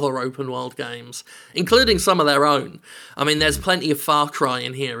lot of other open world games, including some of their own. I mean, there's plenty of Far Cry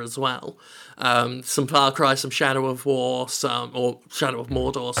in here as well. Some Far Cry, some Shadow of War, or Shadow of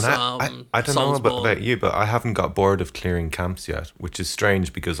Mordor. I don't know about you, but I haven't got bored of clearing camps yet, which is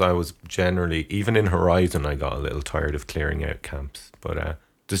strange because I was generally, even in Horizon, I got a little tired of clearing out camps. But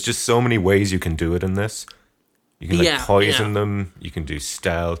there's just so many ways you can do it in this. You can poison them, you can do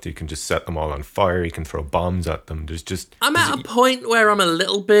stealth, you can just set them all on fire, you can throw bombs at them. I'm at a point where I'm a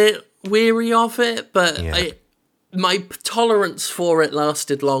little bit weary of it, but my tolerance for it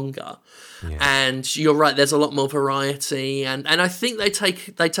lasted longer. Yeah. And you're right, there's a lot more variety, and I think they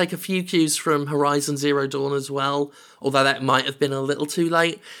take a few cues from Horizon Zero Dawn as well, although that might have been a little too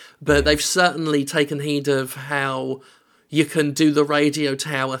late. But they've certainly taken heed of how you can do the radio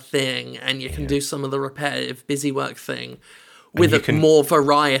tower thing, and you can do some of the repetitive busy work thing with more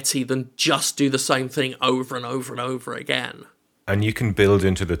variety than just do the same thing over and over and over again. And you can build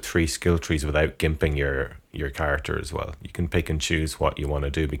into the 3 skill trees without gimping your character as well. You can pick and choose what you want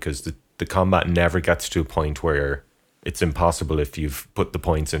to do, because the combat never gets to a point where it's impossible if you've put the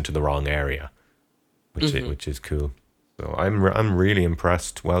points into the wrong area, which is cool. So I'm really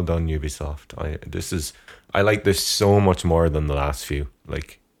impressed. Well done, Ubisoft. I like this so much more than the last few.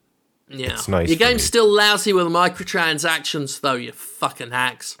 Like, Yeah. it's nice. Your for game's me. still lousy with microtransactions, though, you fucking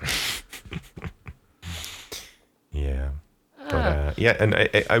hacks. Yeah. But, yeah, and I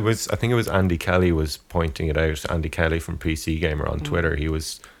think it was Andy Kelly was pointing it out. Andy Kelly from PC Gamer on Twitter.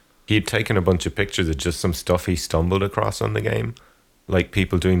 He'd taken a bunch of pictures of just some stuff he stumbled across on the game, like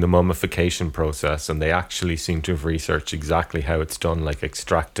people doing the mummification process, and they actually seem to have researched exactly how it's done, like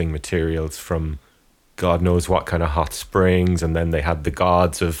extracting materials from God knows what kind of hot springs, and then they had the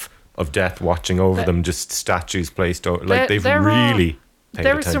gods of death watching over them, just statues placed over. Like they've really paid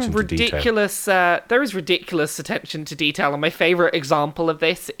there is attention some to detail. ridiculous there is ridiculous attention to detail, and my favorite example of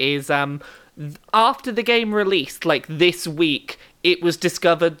this is after the game released, like this week, it was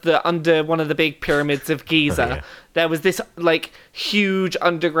discovered that under one of the big pyramids of Giza, there was this like huge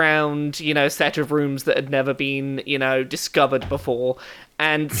underground, set of rooms that had never been, discovered before.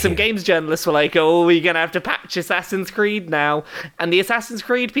 And some games journalists were like, "Oh, we're gonna have to patch Assassin's Creed now," and the Assassin's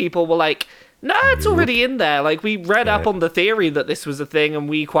Creed people were like, "No, it's already in there. Like, we read up on the theory that this was a thing, and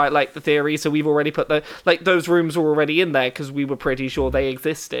we quite like the theory, so we've already put those rooms were already in there because we were pretty sure they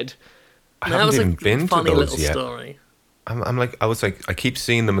existed." I That haven't was even a been to funny those little yet. story. I keep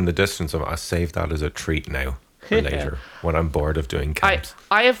seeing them in the distance. I'll save that as a treat now for later when I'm bored of doing camps.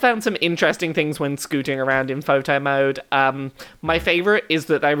 I have found some interesting things when scooting around in photo mode. My favorite is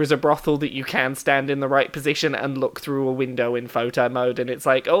that there is a brothel that you can stand in the right position and look through a window in photo mode, and it's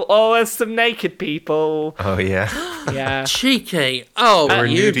like, oh, there's some naked people. Oh yeah, Yeah. Cheeky. Oh, There were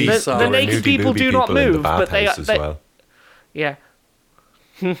you nudie- decide. the there were naked nudie people booby do not in the move, but they bathhouse are- as they- well. Yeah.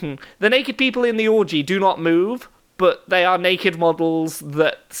 The naked people in the orgy do not move, but they are naked models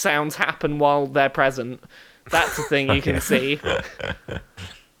that sounds happen while they're present. That's a thing you can see.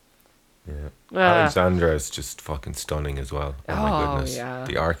 Yeah. Ah. Alexandra is just fucking stunning as well. Oh my Oh, goodness, yeah.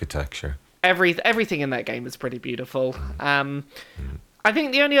 the architecture. Everything in that game is pretty beautiful. I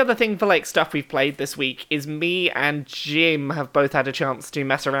think the only other thing for like stuff we've played this week is me and Jim have both had a chance to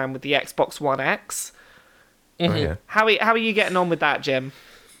mess around with the Xbox One X. Oh yeah. How are you getting on with that, Jim?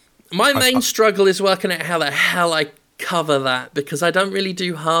 My main struggle is working out how the hell I cover that, because I don't really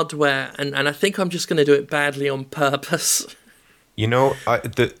do hardware, and I think I'm just going to do it badly on purpose. You know,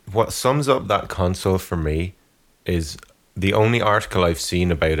 what sums up that console for me is the only article I've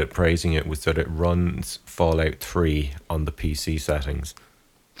seen about it praising it was that it runs Fallout 3 on the PC settings.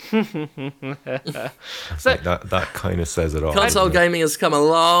 So That kind of says it all. Console doesn't it? gaming has come a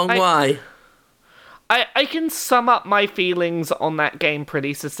long way. I can sum up my feelings on that game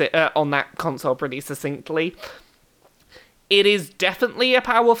on that console pretty succinctly. It is definitely a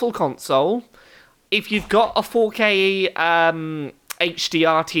powerful console. If you've got a 4K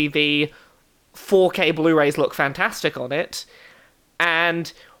HDR TV, 4K Blu-rays look fantastic on it.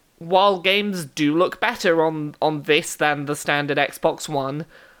 And while games do look better on this than the standard Xbox One,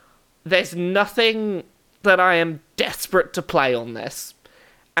 there's nothing that I am desperate to play on this.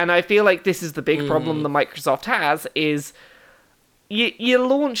 And I feel like this is the big problem that Microsoft has, is you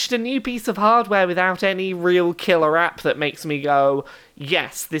launched a new piece of hardware without any real killer app that makes me go,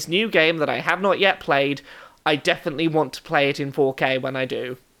 yes, this new game that I have not yet played, I definitely want to play it in 4K when I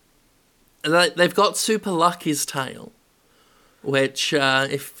do. They've got Super Lucky's Tale, which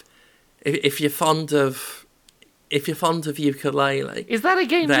if you're fond of ukulele, Is that a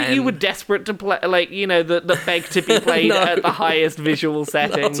game that you Then- were desperate to play, like, that begged to be played No. at the highest visual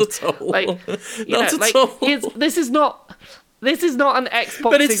setting? Not at all. Like, Not at all. This is not an Xbox.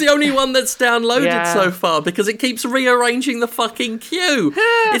 but it's the only one that's downloaded Yeah. so far, because it keeps rearranging the fucking queue.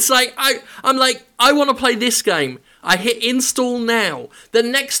 It's like I'm like, I want to play this game. I hit install now. The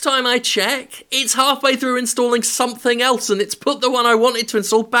next time I check, it's halfway through installing something else, and it's put the one I wanted to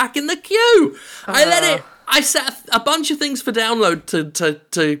install back in the queue. I set a bunch of things for download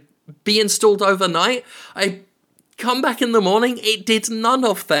to be installed overnight. I come back in the morning, it did none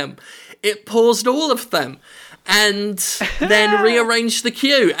of them. It paused all of them and then rearranged the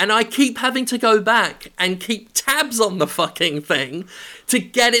queue. And I keep having to go back and keep tabs on the fucking thing to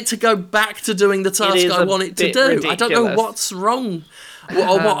get it to go back to doing the task is I a want it to bit do. I don't know ridiculous. what's wrong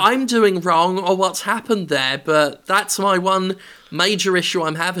or what I'm doing wrong or what's happened there, but that's my one major issue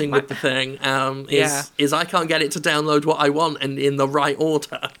I'm having with the thing, is I can't get it to download what I want and in the right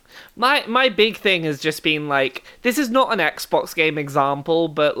order. My big thing has just been, like, this is not an Xbox game example,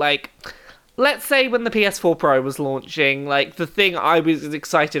 but, like, let's say when the PS4 Pro was launching, like, the thing I was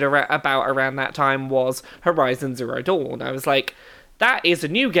excited about around that time was Horizon Zero Dawn. I was like, that is a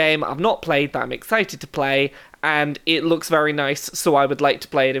new game I've not played that I'm excited to play, and it looks very nice, so I would like to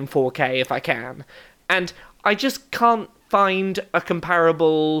play it in 4K if I can. And I just can't find a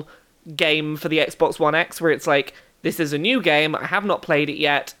comparable game for the Xbox One X where it's like, this is a new game, I have not played it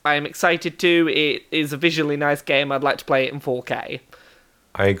yet, I am excited to, it is a visually nice game, I'd like to play it in 4K.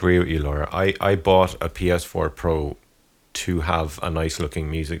 I agree with you, Laura. I bought a PS4 Pro to have a nice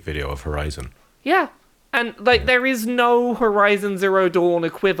looking music video of Horizon. Yeah, and like there is no Horizon Zero Dawn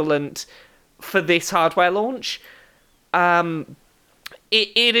equivalent for this hardware launch.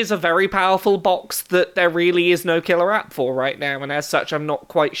 It is a very powerful box that there really is no killer app for right now, and as such, I'm not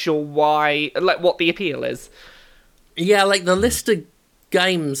quite sure why, like, what the appeal is. Yeah, like the list of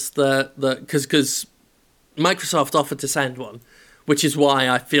games that because Microsoft offered to send one, which is why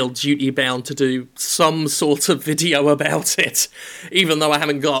I feel duty bound to do some sort of video about it, even though I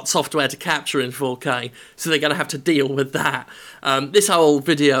haven't got software to capture in 4K, so they're going to have to deal with that. This whole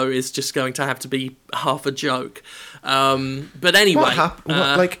video is just going to have to be half a joke. But anyway...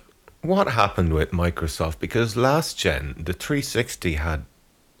 What happened with Microsoft? Because last gen, the 360 had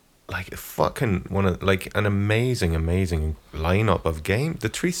like fucking an amazing lineup of games. The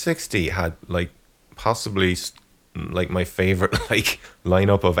 360 had like possibly like my favorite like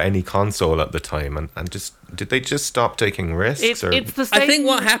lineup of any console at the time, and just did they just stop taking risks? It's the same. I think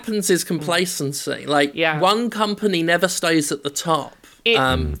what happens is complacency. Like one company never stays at the top.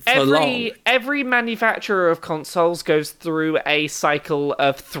 For long. Every manufacturer of consoles goes through a cycle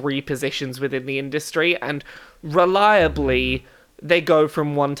of 3 positions within the industry, and reliably they go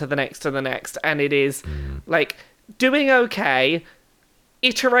from one to the next, and it is like doing okay,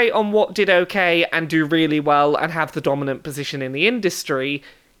 iterate on what did okay and do really well and have the dominant position in the industry,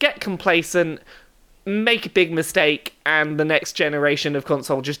 get complacent, make a big mistake, and the next generation of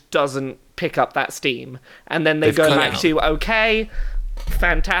console just doesn't pick up that steam. And then they go back to okay,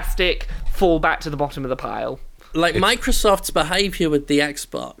 fantastic, fall back to the bottom of the pile. Like, Microsoft's behaviour with the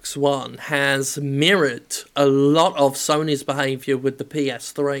Xbox One has mirrored a lot of Sony's behaviour with the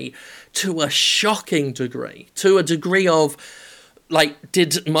PS3 to a shocking degree. To a degree of, like,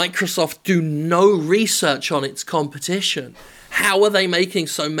 did Microsoft do no research on its competition? How are they making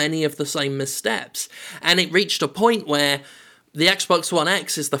so many of the same missteps? And it reached a point where the Xbox One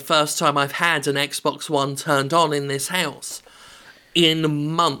X is the first time I've had an Xbox One turned on in this house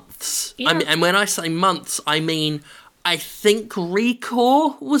in months. Yeah. I mean, and when I say months, I mean, I think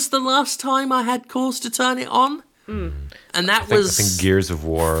ReCore was the last time I had cause to turn it on. And that I think Gears of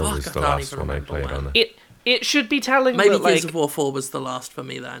War was the last one I played when. on it. It should be telling maybe that, Gears of War 4 was the last for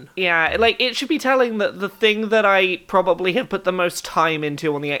me then. Yeah, like, it should be telling that the thing that I probably have put the most time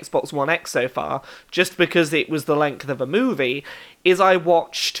into on the Xbox One X so far, just because it was the length of a movie, is I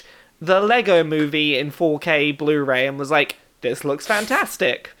watched the Lego Movie in 4K Blu-ray and was like, this looks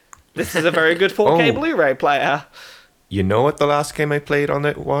fantastic. This is a very good 4K Blu-ray player. You know what the last game I played on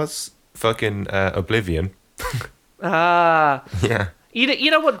it was? Fucking Oblivion. Ah. Yeah.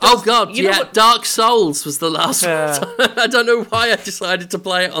 You know what? Dark Souls was the last one. I don't know why I decided to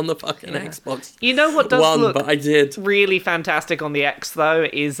play it on the fucking Xbox. You know what does look but I did. really fantastic on the X though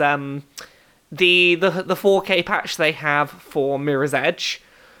is the 4K patch they have for Mirror's Edge.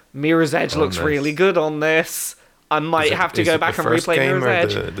 Mirror's Edge looks really good on this. I might have to go back and replay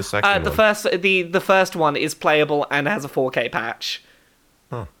Mirror's Edge. The second one? The first one is playable and has a 4K patch,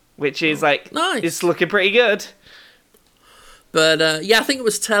 which is nice. It's looking pretty good. But I think it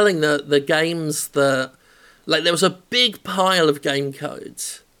was telling that the games that, like, there was a big pile of game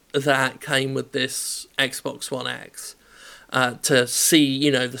codes that came with this Xbox One X to see,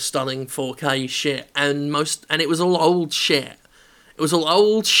 the stunning 4K shit, and it was all old shit. It was all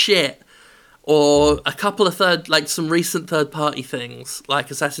old shit, or a couple of some recent third-party things, like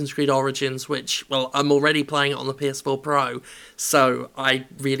Assassin's Creed Origins, which, well, I'm already playing it on the PS4 Pro, so I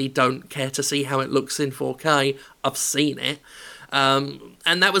really don't care to see how it looks in 4K. I've seen it. And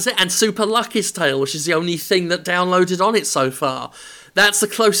that was it. And Super Lucky's Tale, which is the only thing that downloaded on it so far. That's the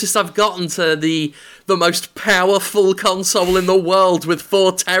closest I've gotten to the most powerful console in the world with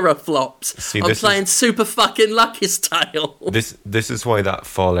 4 teraflops. I'm playing Super fucking Lucky's Tale. This is why that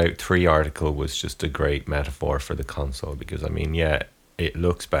Fallout 3 article was just a great metaphor for the console, because, I mean, yeah, it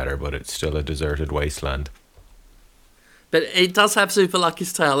looks better, but it's still a deserted wasteland. But it does have Super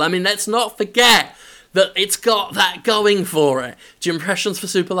Lucky's Tale. I mean, let's not forget that it's got that going for it. Do you impressions for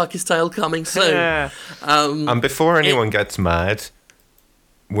Super Lucky's Tale coming soon? Yeah. And before anyone gets mad,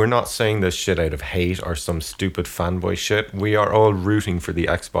 we're not saying this shit out of hate or some stupid fanboy shit. We are all rooting for the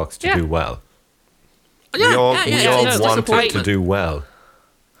Xbox to do well. We all want it to do well.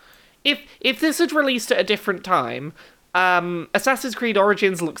 If this had released at a different time, Assassin's Creed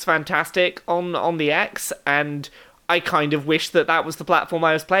Origins looks fantastic on the X, and I kind of wish that was the platform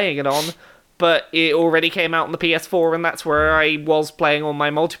I was playing it on. but it already came out on the PS4, and that's where I was playing all my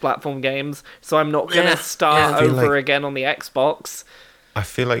multi-platform games, so I'm not going to start over again on the Xbox. I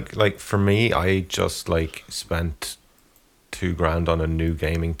feel like for me, I just like spent $2,000 on a new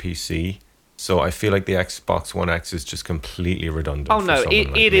gaming PC. So I feel like the Xbox One X is just completely redundant. Oh no,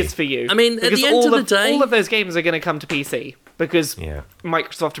 it is for you. I mean, at the end of the day, all of those games are going to come to PC because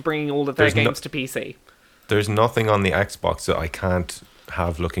Microsoft are bringing all of their games to PC. There's nothing on the Xbox that I can't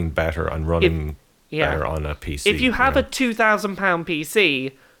have looking better and running better on a PC. If you have a £2,000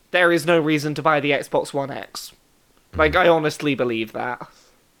 PC, there is no reason to buy the Xbox One X. Like, I honestly believe that.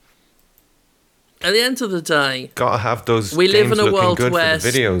 At the end of the day, gotta have those games looking good for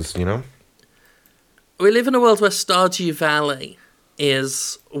the videos, you know? We live in a world where Stardew Valley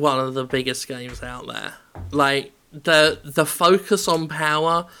is one of the biggest games out there. Like, the focus on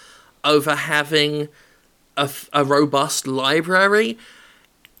power over having a robust library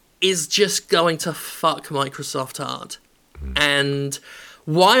is just going to fuck Microsoft hard. And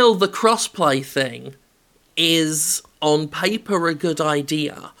while the crossplay thing is on paper a good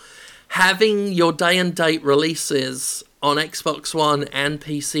idea, having your day and date releases on Xbox One and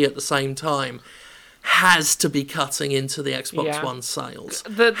PC at the same time has to be cutting into the Xbox One sales.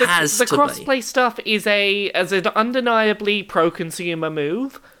 The crossplay stuff is an undeniably pro-consumer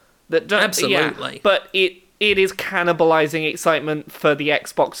move. Absolutely. But it is cannibalizing excitement for the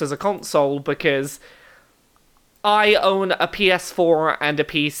Xbox as a console, because I own a PS4 and a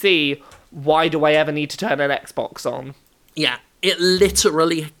PC. Why do I ever need to turn an Xbox on? Yeah, it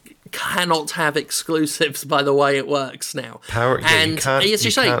literally cannot have exclusives by the way it works now. Power,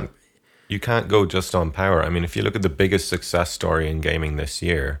 you can't go just on power. I mean, if you look at the biggest success story in gaming this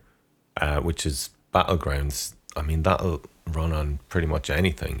year, which is Battlegrounds, I mean, that'll run on pretty much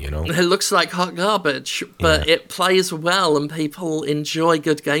anything, you know? It looks like hot garbage, but it plays well and people enjoy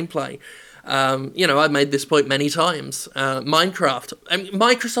good gameplay. I've made this point many times. Minecraft.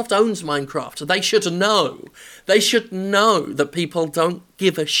 Microsoft owns Minecraft. They should know. They should know that people don't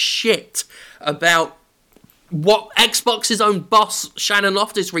give a shit about what Xbox's own boss, Shannon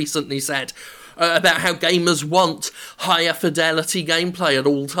Loftis, recently said about how gamers want higher fidelity gameplay at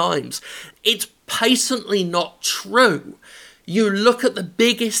all times. It's patently not true. You look at the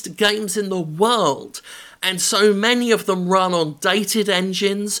biggest games in the world, and so many of them run on dated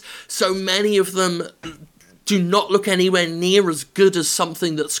engines, so many of them do not look anywhere near as good as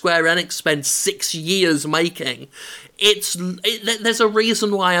something that Square Enix spent 6 years making. There's a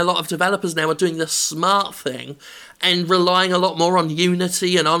reason why a lot of developers now are doing the smart thing and relying a lot more on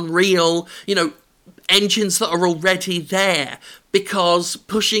Unity and Unreal, engines that are already there, because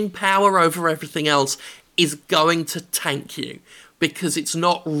pushing power over everything else is going to tank you, because it's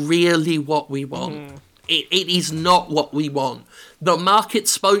not really what we want. It is not what we want. The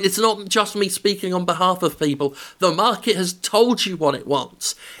market it's not just me speaking on behalf of people. The market has told you what it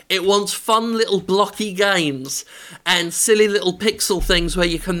wants. It wants fun little blocky games and silly little pixel things where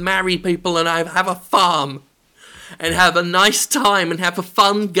you can marry people and have a farm and have a nice time and have a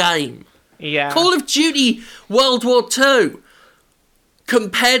fun game. Yeah. Call of Duty World War II,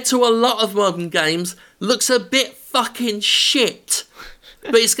 compared to a lot of modern games, looks a bit fucking shit.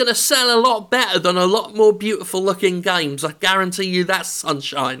 But it's going to sell a lot better than a lot more beautiful looking games. I guarantee you that,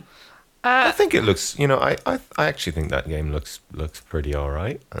 sunshine. I think it looks, I actually think that game looks pretty all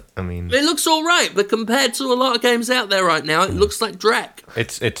right. I mean, it looks all right, but compared to a lot of games out there right now, it looks like dreck.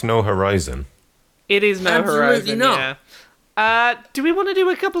 It's no Horizon. It is no Absolutely Horizon. Not. Yeah. Do we want to do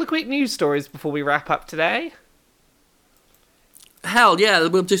a couple of quick news stories before we wrap up today? Hell yeah,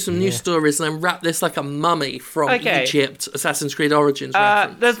 we'll do some news stories and then wrap this like a mummy from Egypt, Assassin's Creed Origins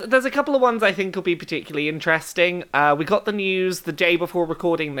reference. There's a couple of ones I think will be particularly interesting. We got the news the day before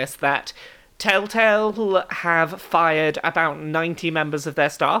recording this that Telltale have fired about 90 members of their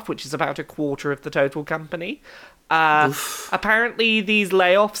staff, which is about a quarter of the total company. Apparently these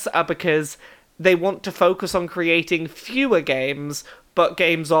layoffs are because they want to focus on creating fewer games, but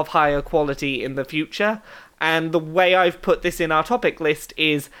games of higher quality in the future. And the way I've put this in our topic list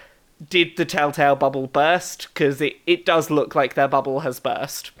is, did the Telltale bubble burst? Because it does look like their bubble has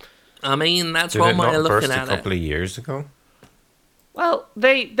burst. I mean, that's one way of looking at it. Did it not burst a couple of years ago? Well,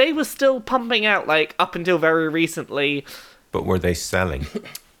 they were still pumping out, up until very recently. But were they selling?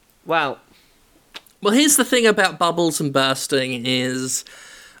 Well, here's the thing about bubbles and bursting is...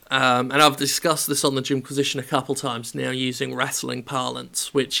 and I've discussed this on the Jimquisition a couple times now using wrestling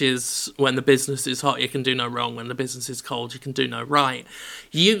parlance, which is when the business is hot, you can do no wrong. When the business is cold, you can do no right.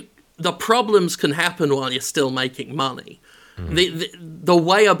 The problems can happen while you're still making money. The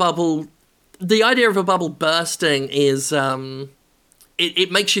way a bubble... The idea of a bubble bursting is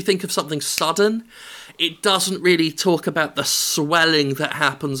it makes you think of something sudden. It doesn't really talk about the swelling that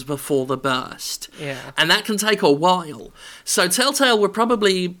happens before the burst. Yeah. And that can take a while. So Telltale were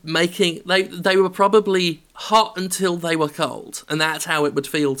probably making... They were probably hot until they were cold. And that's how it would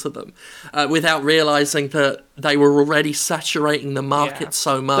feel to them. Without realising that they were already saturating the market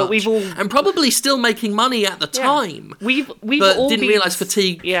so much. But we've all... And probably still making money at the time. We've but all didn't realise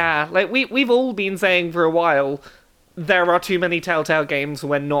fatigue... Yeah, like we've all been saying for a while... There are too many Telltale games,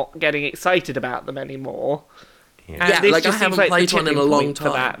 we're not getting excited about them anymore. Yeah, And this like I just seems haven't like the played one in a tipping long point for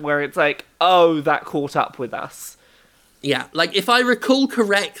time. that, where it's like, oh, that caught up with us. Yeah, like if I recall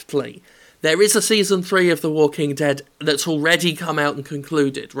correctly, there is a season 3 of The Walking Dead that's already come out and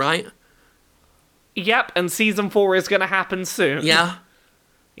concluded, right? Yep, and season 4 is going to happen soon. Yeah.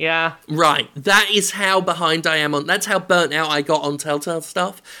 Yeah. Right, that is how behind I am on... That's how burnt out I got on Telltale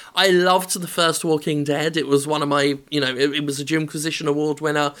stuff. I loved the first Walking Dead. It was one of my... it was a Jimquisition Award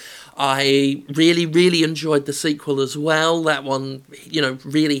winner. I really, really enjoyed the sequel as well. That one,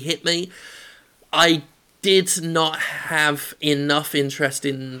 really hit me. I did not have enough interest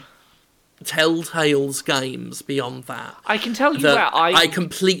in Telltale's games beyond that. I can tell you where I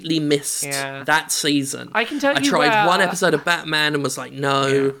completely missed that season. I can tell you I tried where... one episode of Batman and was like,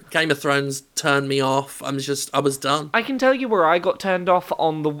 no. Game of Thrones turned me off. I was done. I can tell you where I got turned off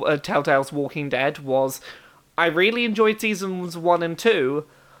on the Telltale's Walking Dead was I really enjoyed seasons 1 and 2.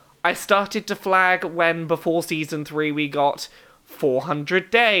 I started to flag when before season 3 we got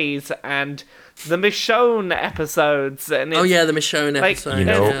 400 Days and the Michonne episodes. And the Michonne episode.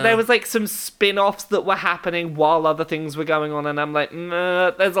 There was some spin-offs that were happening while other things were going on, and I'm like,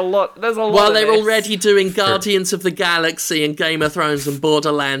 there's a lot Well, they're already doing Guardians of the Galaxy and Game of Thrones and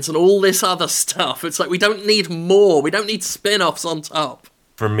Borderlands and all this other stuff. It's like, we don't need more. We don't need spin-offs on top.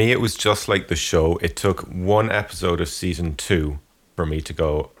 For me, it was just like the show. It took one episode of season 2 for me to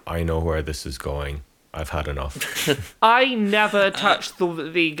go, I know where this is going. I've had enough. I never touched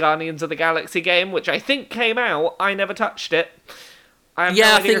the Guardians of the Galaxy game, which I think came out. I never touched it. I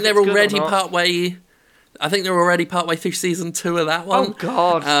think they're already partway. I think they're already partway through season 2 of that one. Oh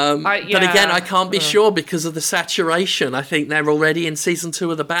God! But again, I can't be sure because of the saturation. I think they're already in season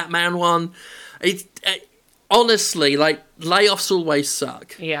 2 of the Batman one. Honestly, layoffs always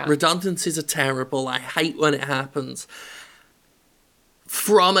suck. Yeah. Redundancies are terrible. I hate when it happens.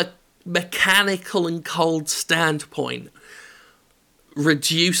 From a mechanical and cold standpoint,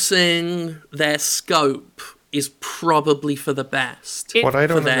 reducing their scope is probably for the best. What I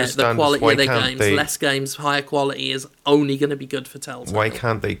don't understand the quality is why of their can't games. they, less games, higher quality is only going to be good for Telltale. Why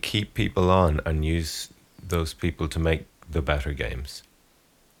can't they keep people on and use those people to make the better games?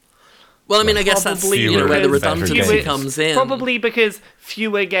 Well, I mean, I guess that's where the redundancy comes in. Probably because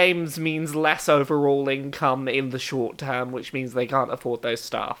fewer games means less overall income in the short term, which means they can't afford those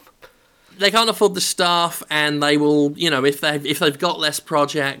staff. They can't afford the staff, and they will, if they've got less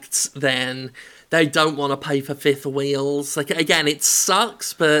projects, then they don't want to pay for fifth wheels. Again, it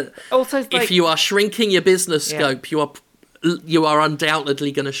sucks, but also, if you are shrinking your business scope, you are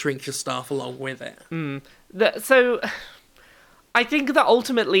undoubtedly going to shrink your staff along with it. So I think that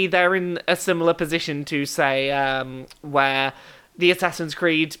ultimately they're in a similar position to, say, where the Assassin's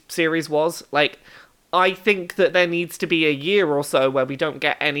Creed series was. I think that there needs to be a year or so where we don't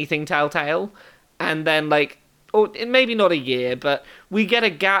get anything Telltale, and then, or maybe not a year, but we get a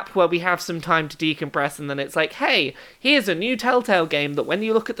gap where we have some time to decompress, and then it's like, hey, here's a new Telltale game that when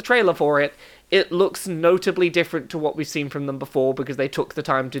you look at the trailer for it, it looks notably different to what we've seen from them before because they took the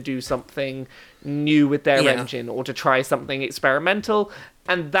time to do something new with their engine or to try something experimental,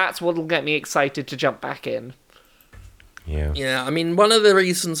 and that's what'll get me excited to jump back in. Yeah, I mean, one of the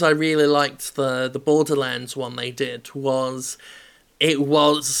reasons I really liked the Borderlands one they did was it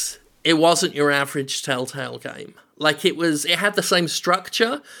wasn't your average Telltale game. It had the same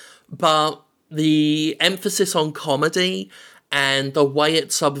structure, but the emphasis on comedy and the way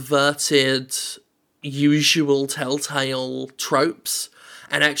it subverted usual Telltale tropes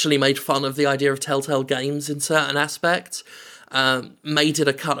and actually made fun of the idea of Telltale games in certain aspects made it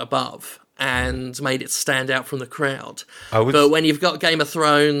a cut above and made it stand out from the crowd. But when you've got Game of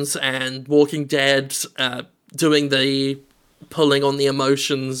Thrones and Walking Dead doing the pulling on the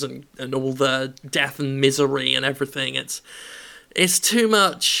emotions and all the death and misery and everything, it's too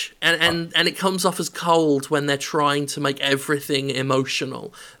much, and it comes off as cold when they're trying to make everything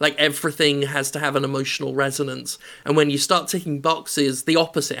emotional. Everything has to have an emotional resonance, and when you start ticking boxes, the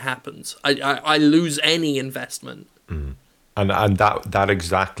opposite happens. I lose any investment. And that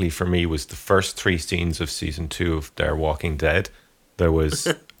exactly for me was the first 3 scenes of season 2 of their Walking Dead. There was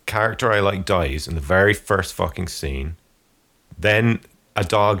character I like dies in the very first fucking scene. Then a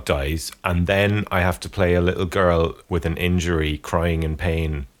dog dies, and then I have to play a little girl with an injury crying in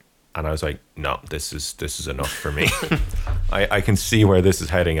pain. And I was like, no, this is enough for me. I can see where this is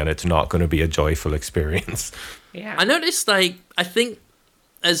heading, and it's not going to be a joyful experience. Yeah. I noticed, like, I think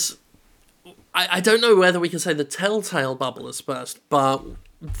as... I don't know whether we can say the Telltale bubble has burst, but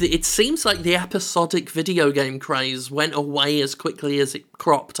it seems like the episodic video game craze went away as quickly as it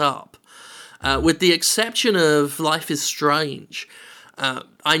cropped up. With the exception of Life is Strange,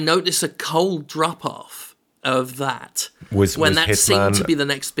 I noticed a cold drop-off of that when that seemed to be the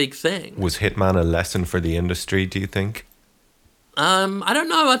next big thing. Was Hitman a lesson for the industry, do you think? I don't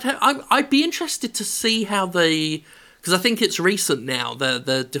know. I'd be interested to see how because I think it's recent now,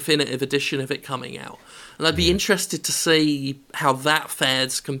 the definitive edition of it coming out. And I'd be interested to see how that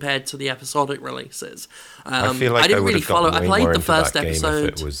fares compared to the episodic releases. I feel like I didn't really follow. I played the first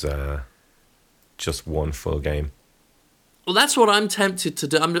episode. If it was just one full game. Well, that's what I'm tempted to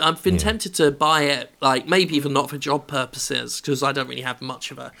do. I've been tempted to buy it, like maybe even not for job purposes, because I don't really have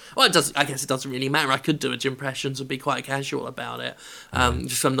much of a. Well, I guess it doesn't really matter. I could do impressions and be quite casual about it.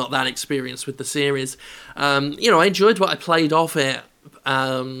 Just I'm not that experienced with the series. I enjoyed what I played of it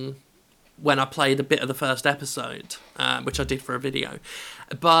when I played a bit of the first episode, which I did for a video.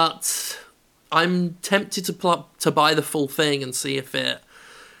 But I'm tempted to buy the full thing and see if it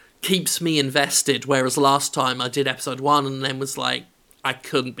keeps me invested, whereas last time I did episode 1 and then was like, I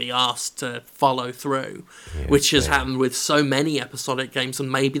couldn't be asked to follow through, which has happened with so many episodic games,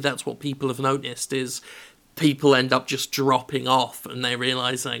 and maybe that's what people have noticed, is people end up just dropping off and they're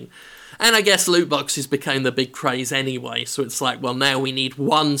realising... And I guess loot boxes became the big craze anyway, so it's like, well, now we need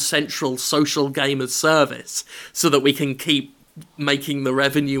one central social game as service so that we can keep making the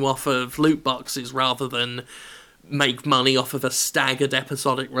revenue off of loot boxes rather than make money off of a staggered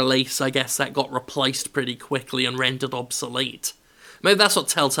episodic release. I guess that got replaced pretty quickly and rendered obsolete. Maybe that's what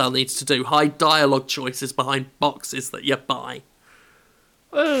Telltale needs to do, hide dialogue choices behind boxes that you buy.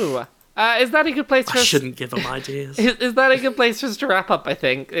 Ooh. Is that a good place for us? I shouldn't give them ideas. Is that a good place for us to wrap up, I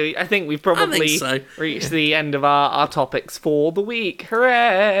think? I think we've probably reached the end of our topics for the week.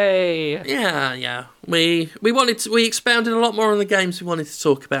 Hooray! Yeah. We expounded a lot more on the games we wanted to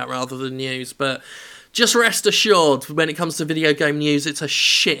talk about rather than news, but just rest assured, when it comes to video game news, it's a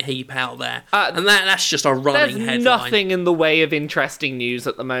shit heap out there. And that's just a running headline. There's nothing in the way of interesting news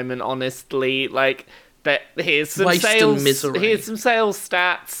at the moment, honestly. Like, here's some Waste sales. and misery. Here's some sales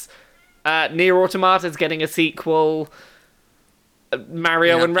stats. Nier Automata's getting a sequel.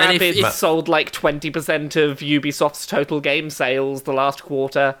 Mario and Rabbids sold like 20% of Ubisoft's total game sales the last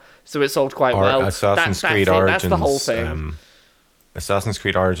quarter, so it sold quite well. Assassin's Creed Origins, that's the whole thing. Assassin's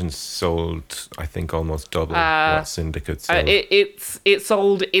Creed Origins sold, I think, almost double what Syndicate sold. It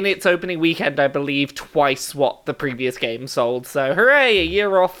sold in its opening weekend, I believe, twice what the previous game sold. So hooray! A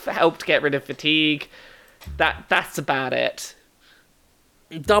year off helped get rid of fatigue. That's about it.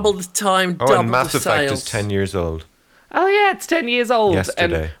 Double the time, double the sales. And Mass Effect is 10 years old. Oh yeah, it's 10 years old.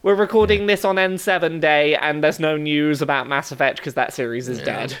 Yesterday. And we're recording this on N7 Day, and there's no news about Mass Effect because that series is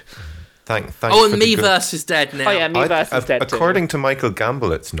dead. Thanks and Miiverse is dead now. Oh yeah, Miiverse is dead too. According to Michael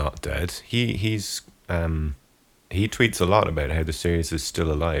Gamble, it's not dead. He tweets a lot about how the series is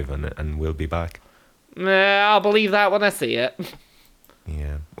still alive and will be back. I'll believe that when I see it.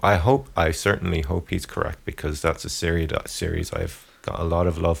 Yeah, I certainly hope he's correct, because that's a series I've got a lot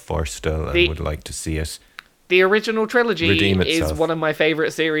of love for still, and would like to see it. The original trilogy is one of my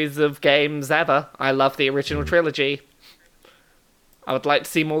favourite series of games ever. I love the original trilogy. I would like to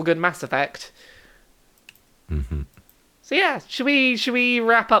see more good Mass Effect. Mm-hmm. So yeah, should we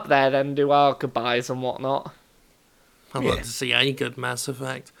wrap up there then, do our goodbyes and whatnot? I'd like to see any good Mass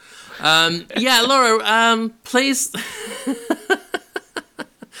Effect. Laura, please...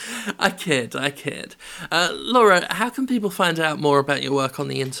 I kid. Laura, how can people find out more about your work on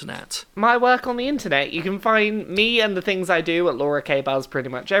the internet? My work on the internet? You can find me and the things I do at Laura K. Buzz pretty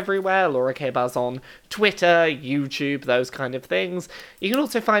much everywhere. Laura K. Buzz on Twitter, YouTube, those kind of things. You can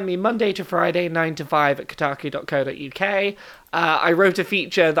also find me Monday to Friday, 9 to 5 at kotaku.co.uk. I wrote a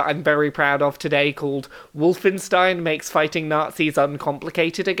feature that I'm very proud of today called Wolfenstein Makes Fighting Nazis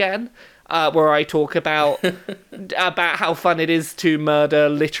Uncomplicated Again. Where I talk about how fun it is to murder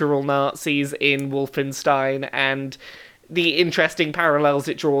literal Nazis in Wolfenstein and the interesting parallels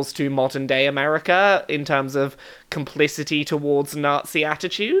it draws to modern day America in terms of complicity towards Nazi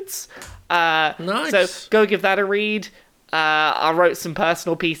attitudes. Nice. So go give that a read. I wrote some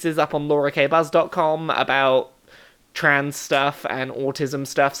personal pieces up on laurakbuzz.com about trans stuff and autism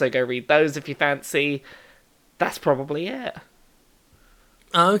stuff, so go read those if you fancy. That's probably it.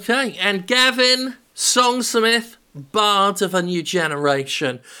 Okay, and Gavin Songsmith, bard of a new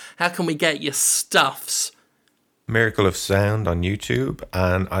generation, how can we get your stuffs? Miracle of Sound on YouTube,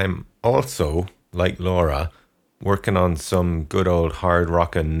 and I'm also, like Laura, working on some good old hard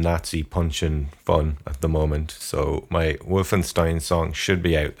rockin' Nazi punching fun at the moment. So my Wolfenstein song should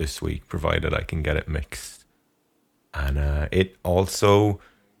be out this week, provided I can get it mixed. And it also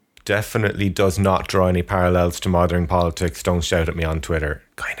definitely does not draw any parallels to modern politics. Don't shout at me on Twitter.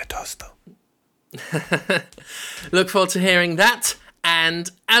 Kinda does though. Look forward to hearing that. And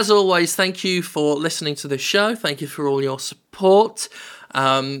as always, thank you for listening to the show. Thank you for all your support.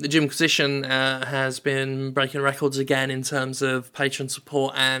 The Jimquisition has been breaking records again in terms of patron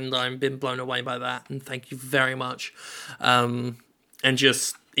support, and I've been blown away by that. And thank you very much. And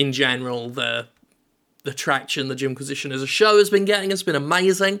just in general, the traction the Jimquisition as a show has been getting has been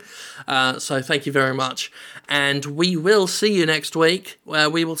amazing. So thank you very much. And we will see you next week, where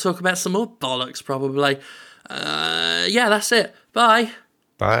we will talk about some more bollocks, probably. Yeah, that's it. Bye.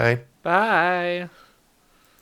 Bye. Bye.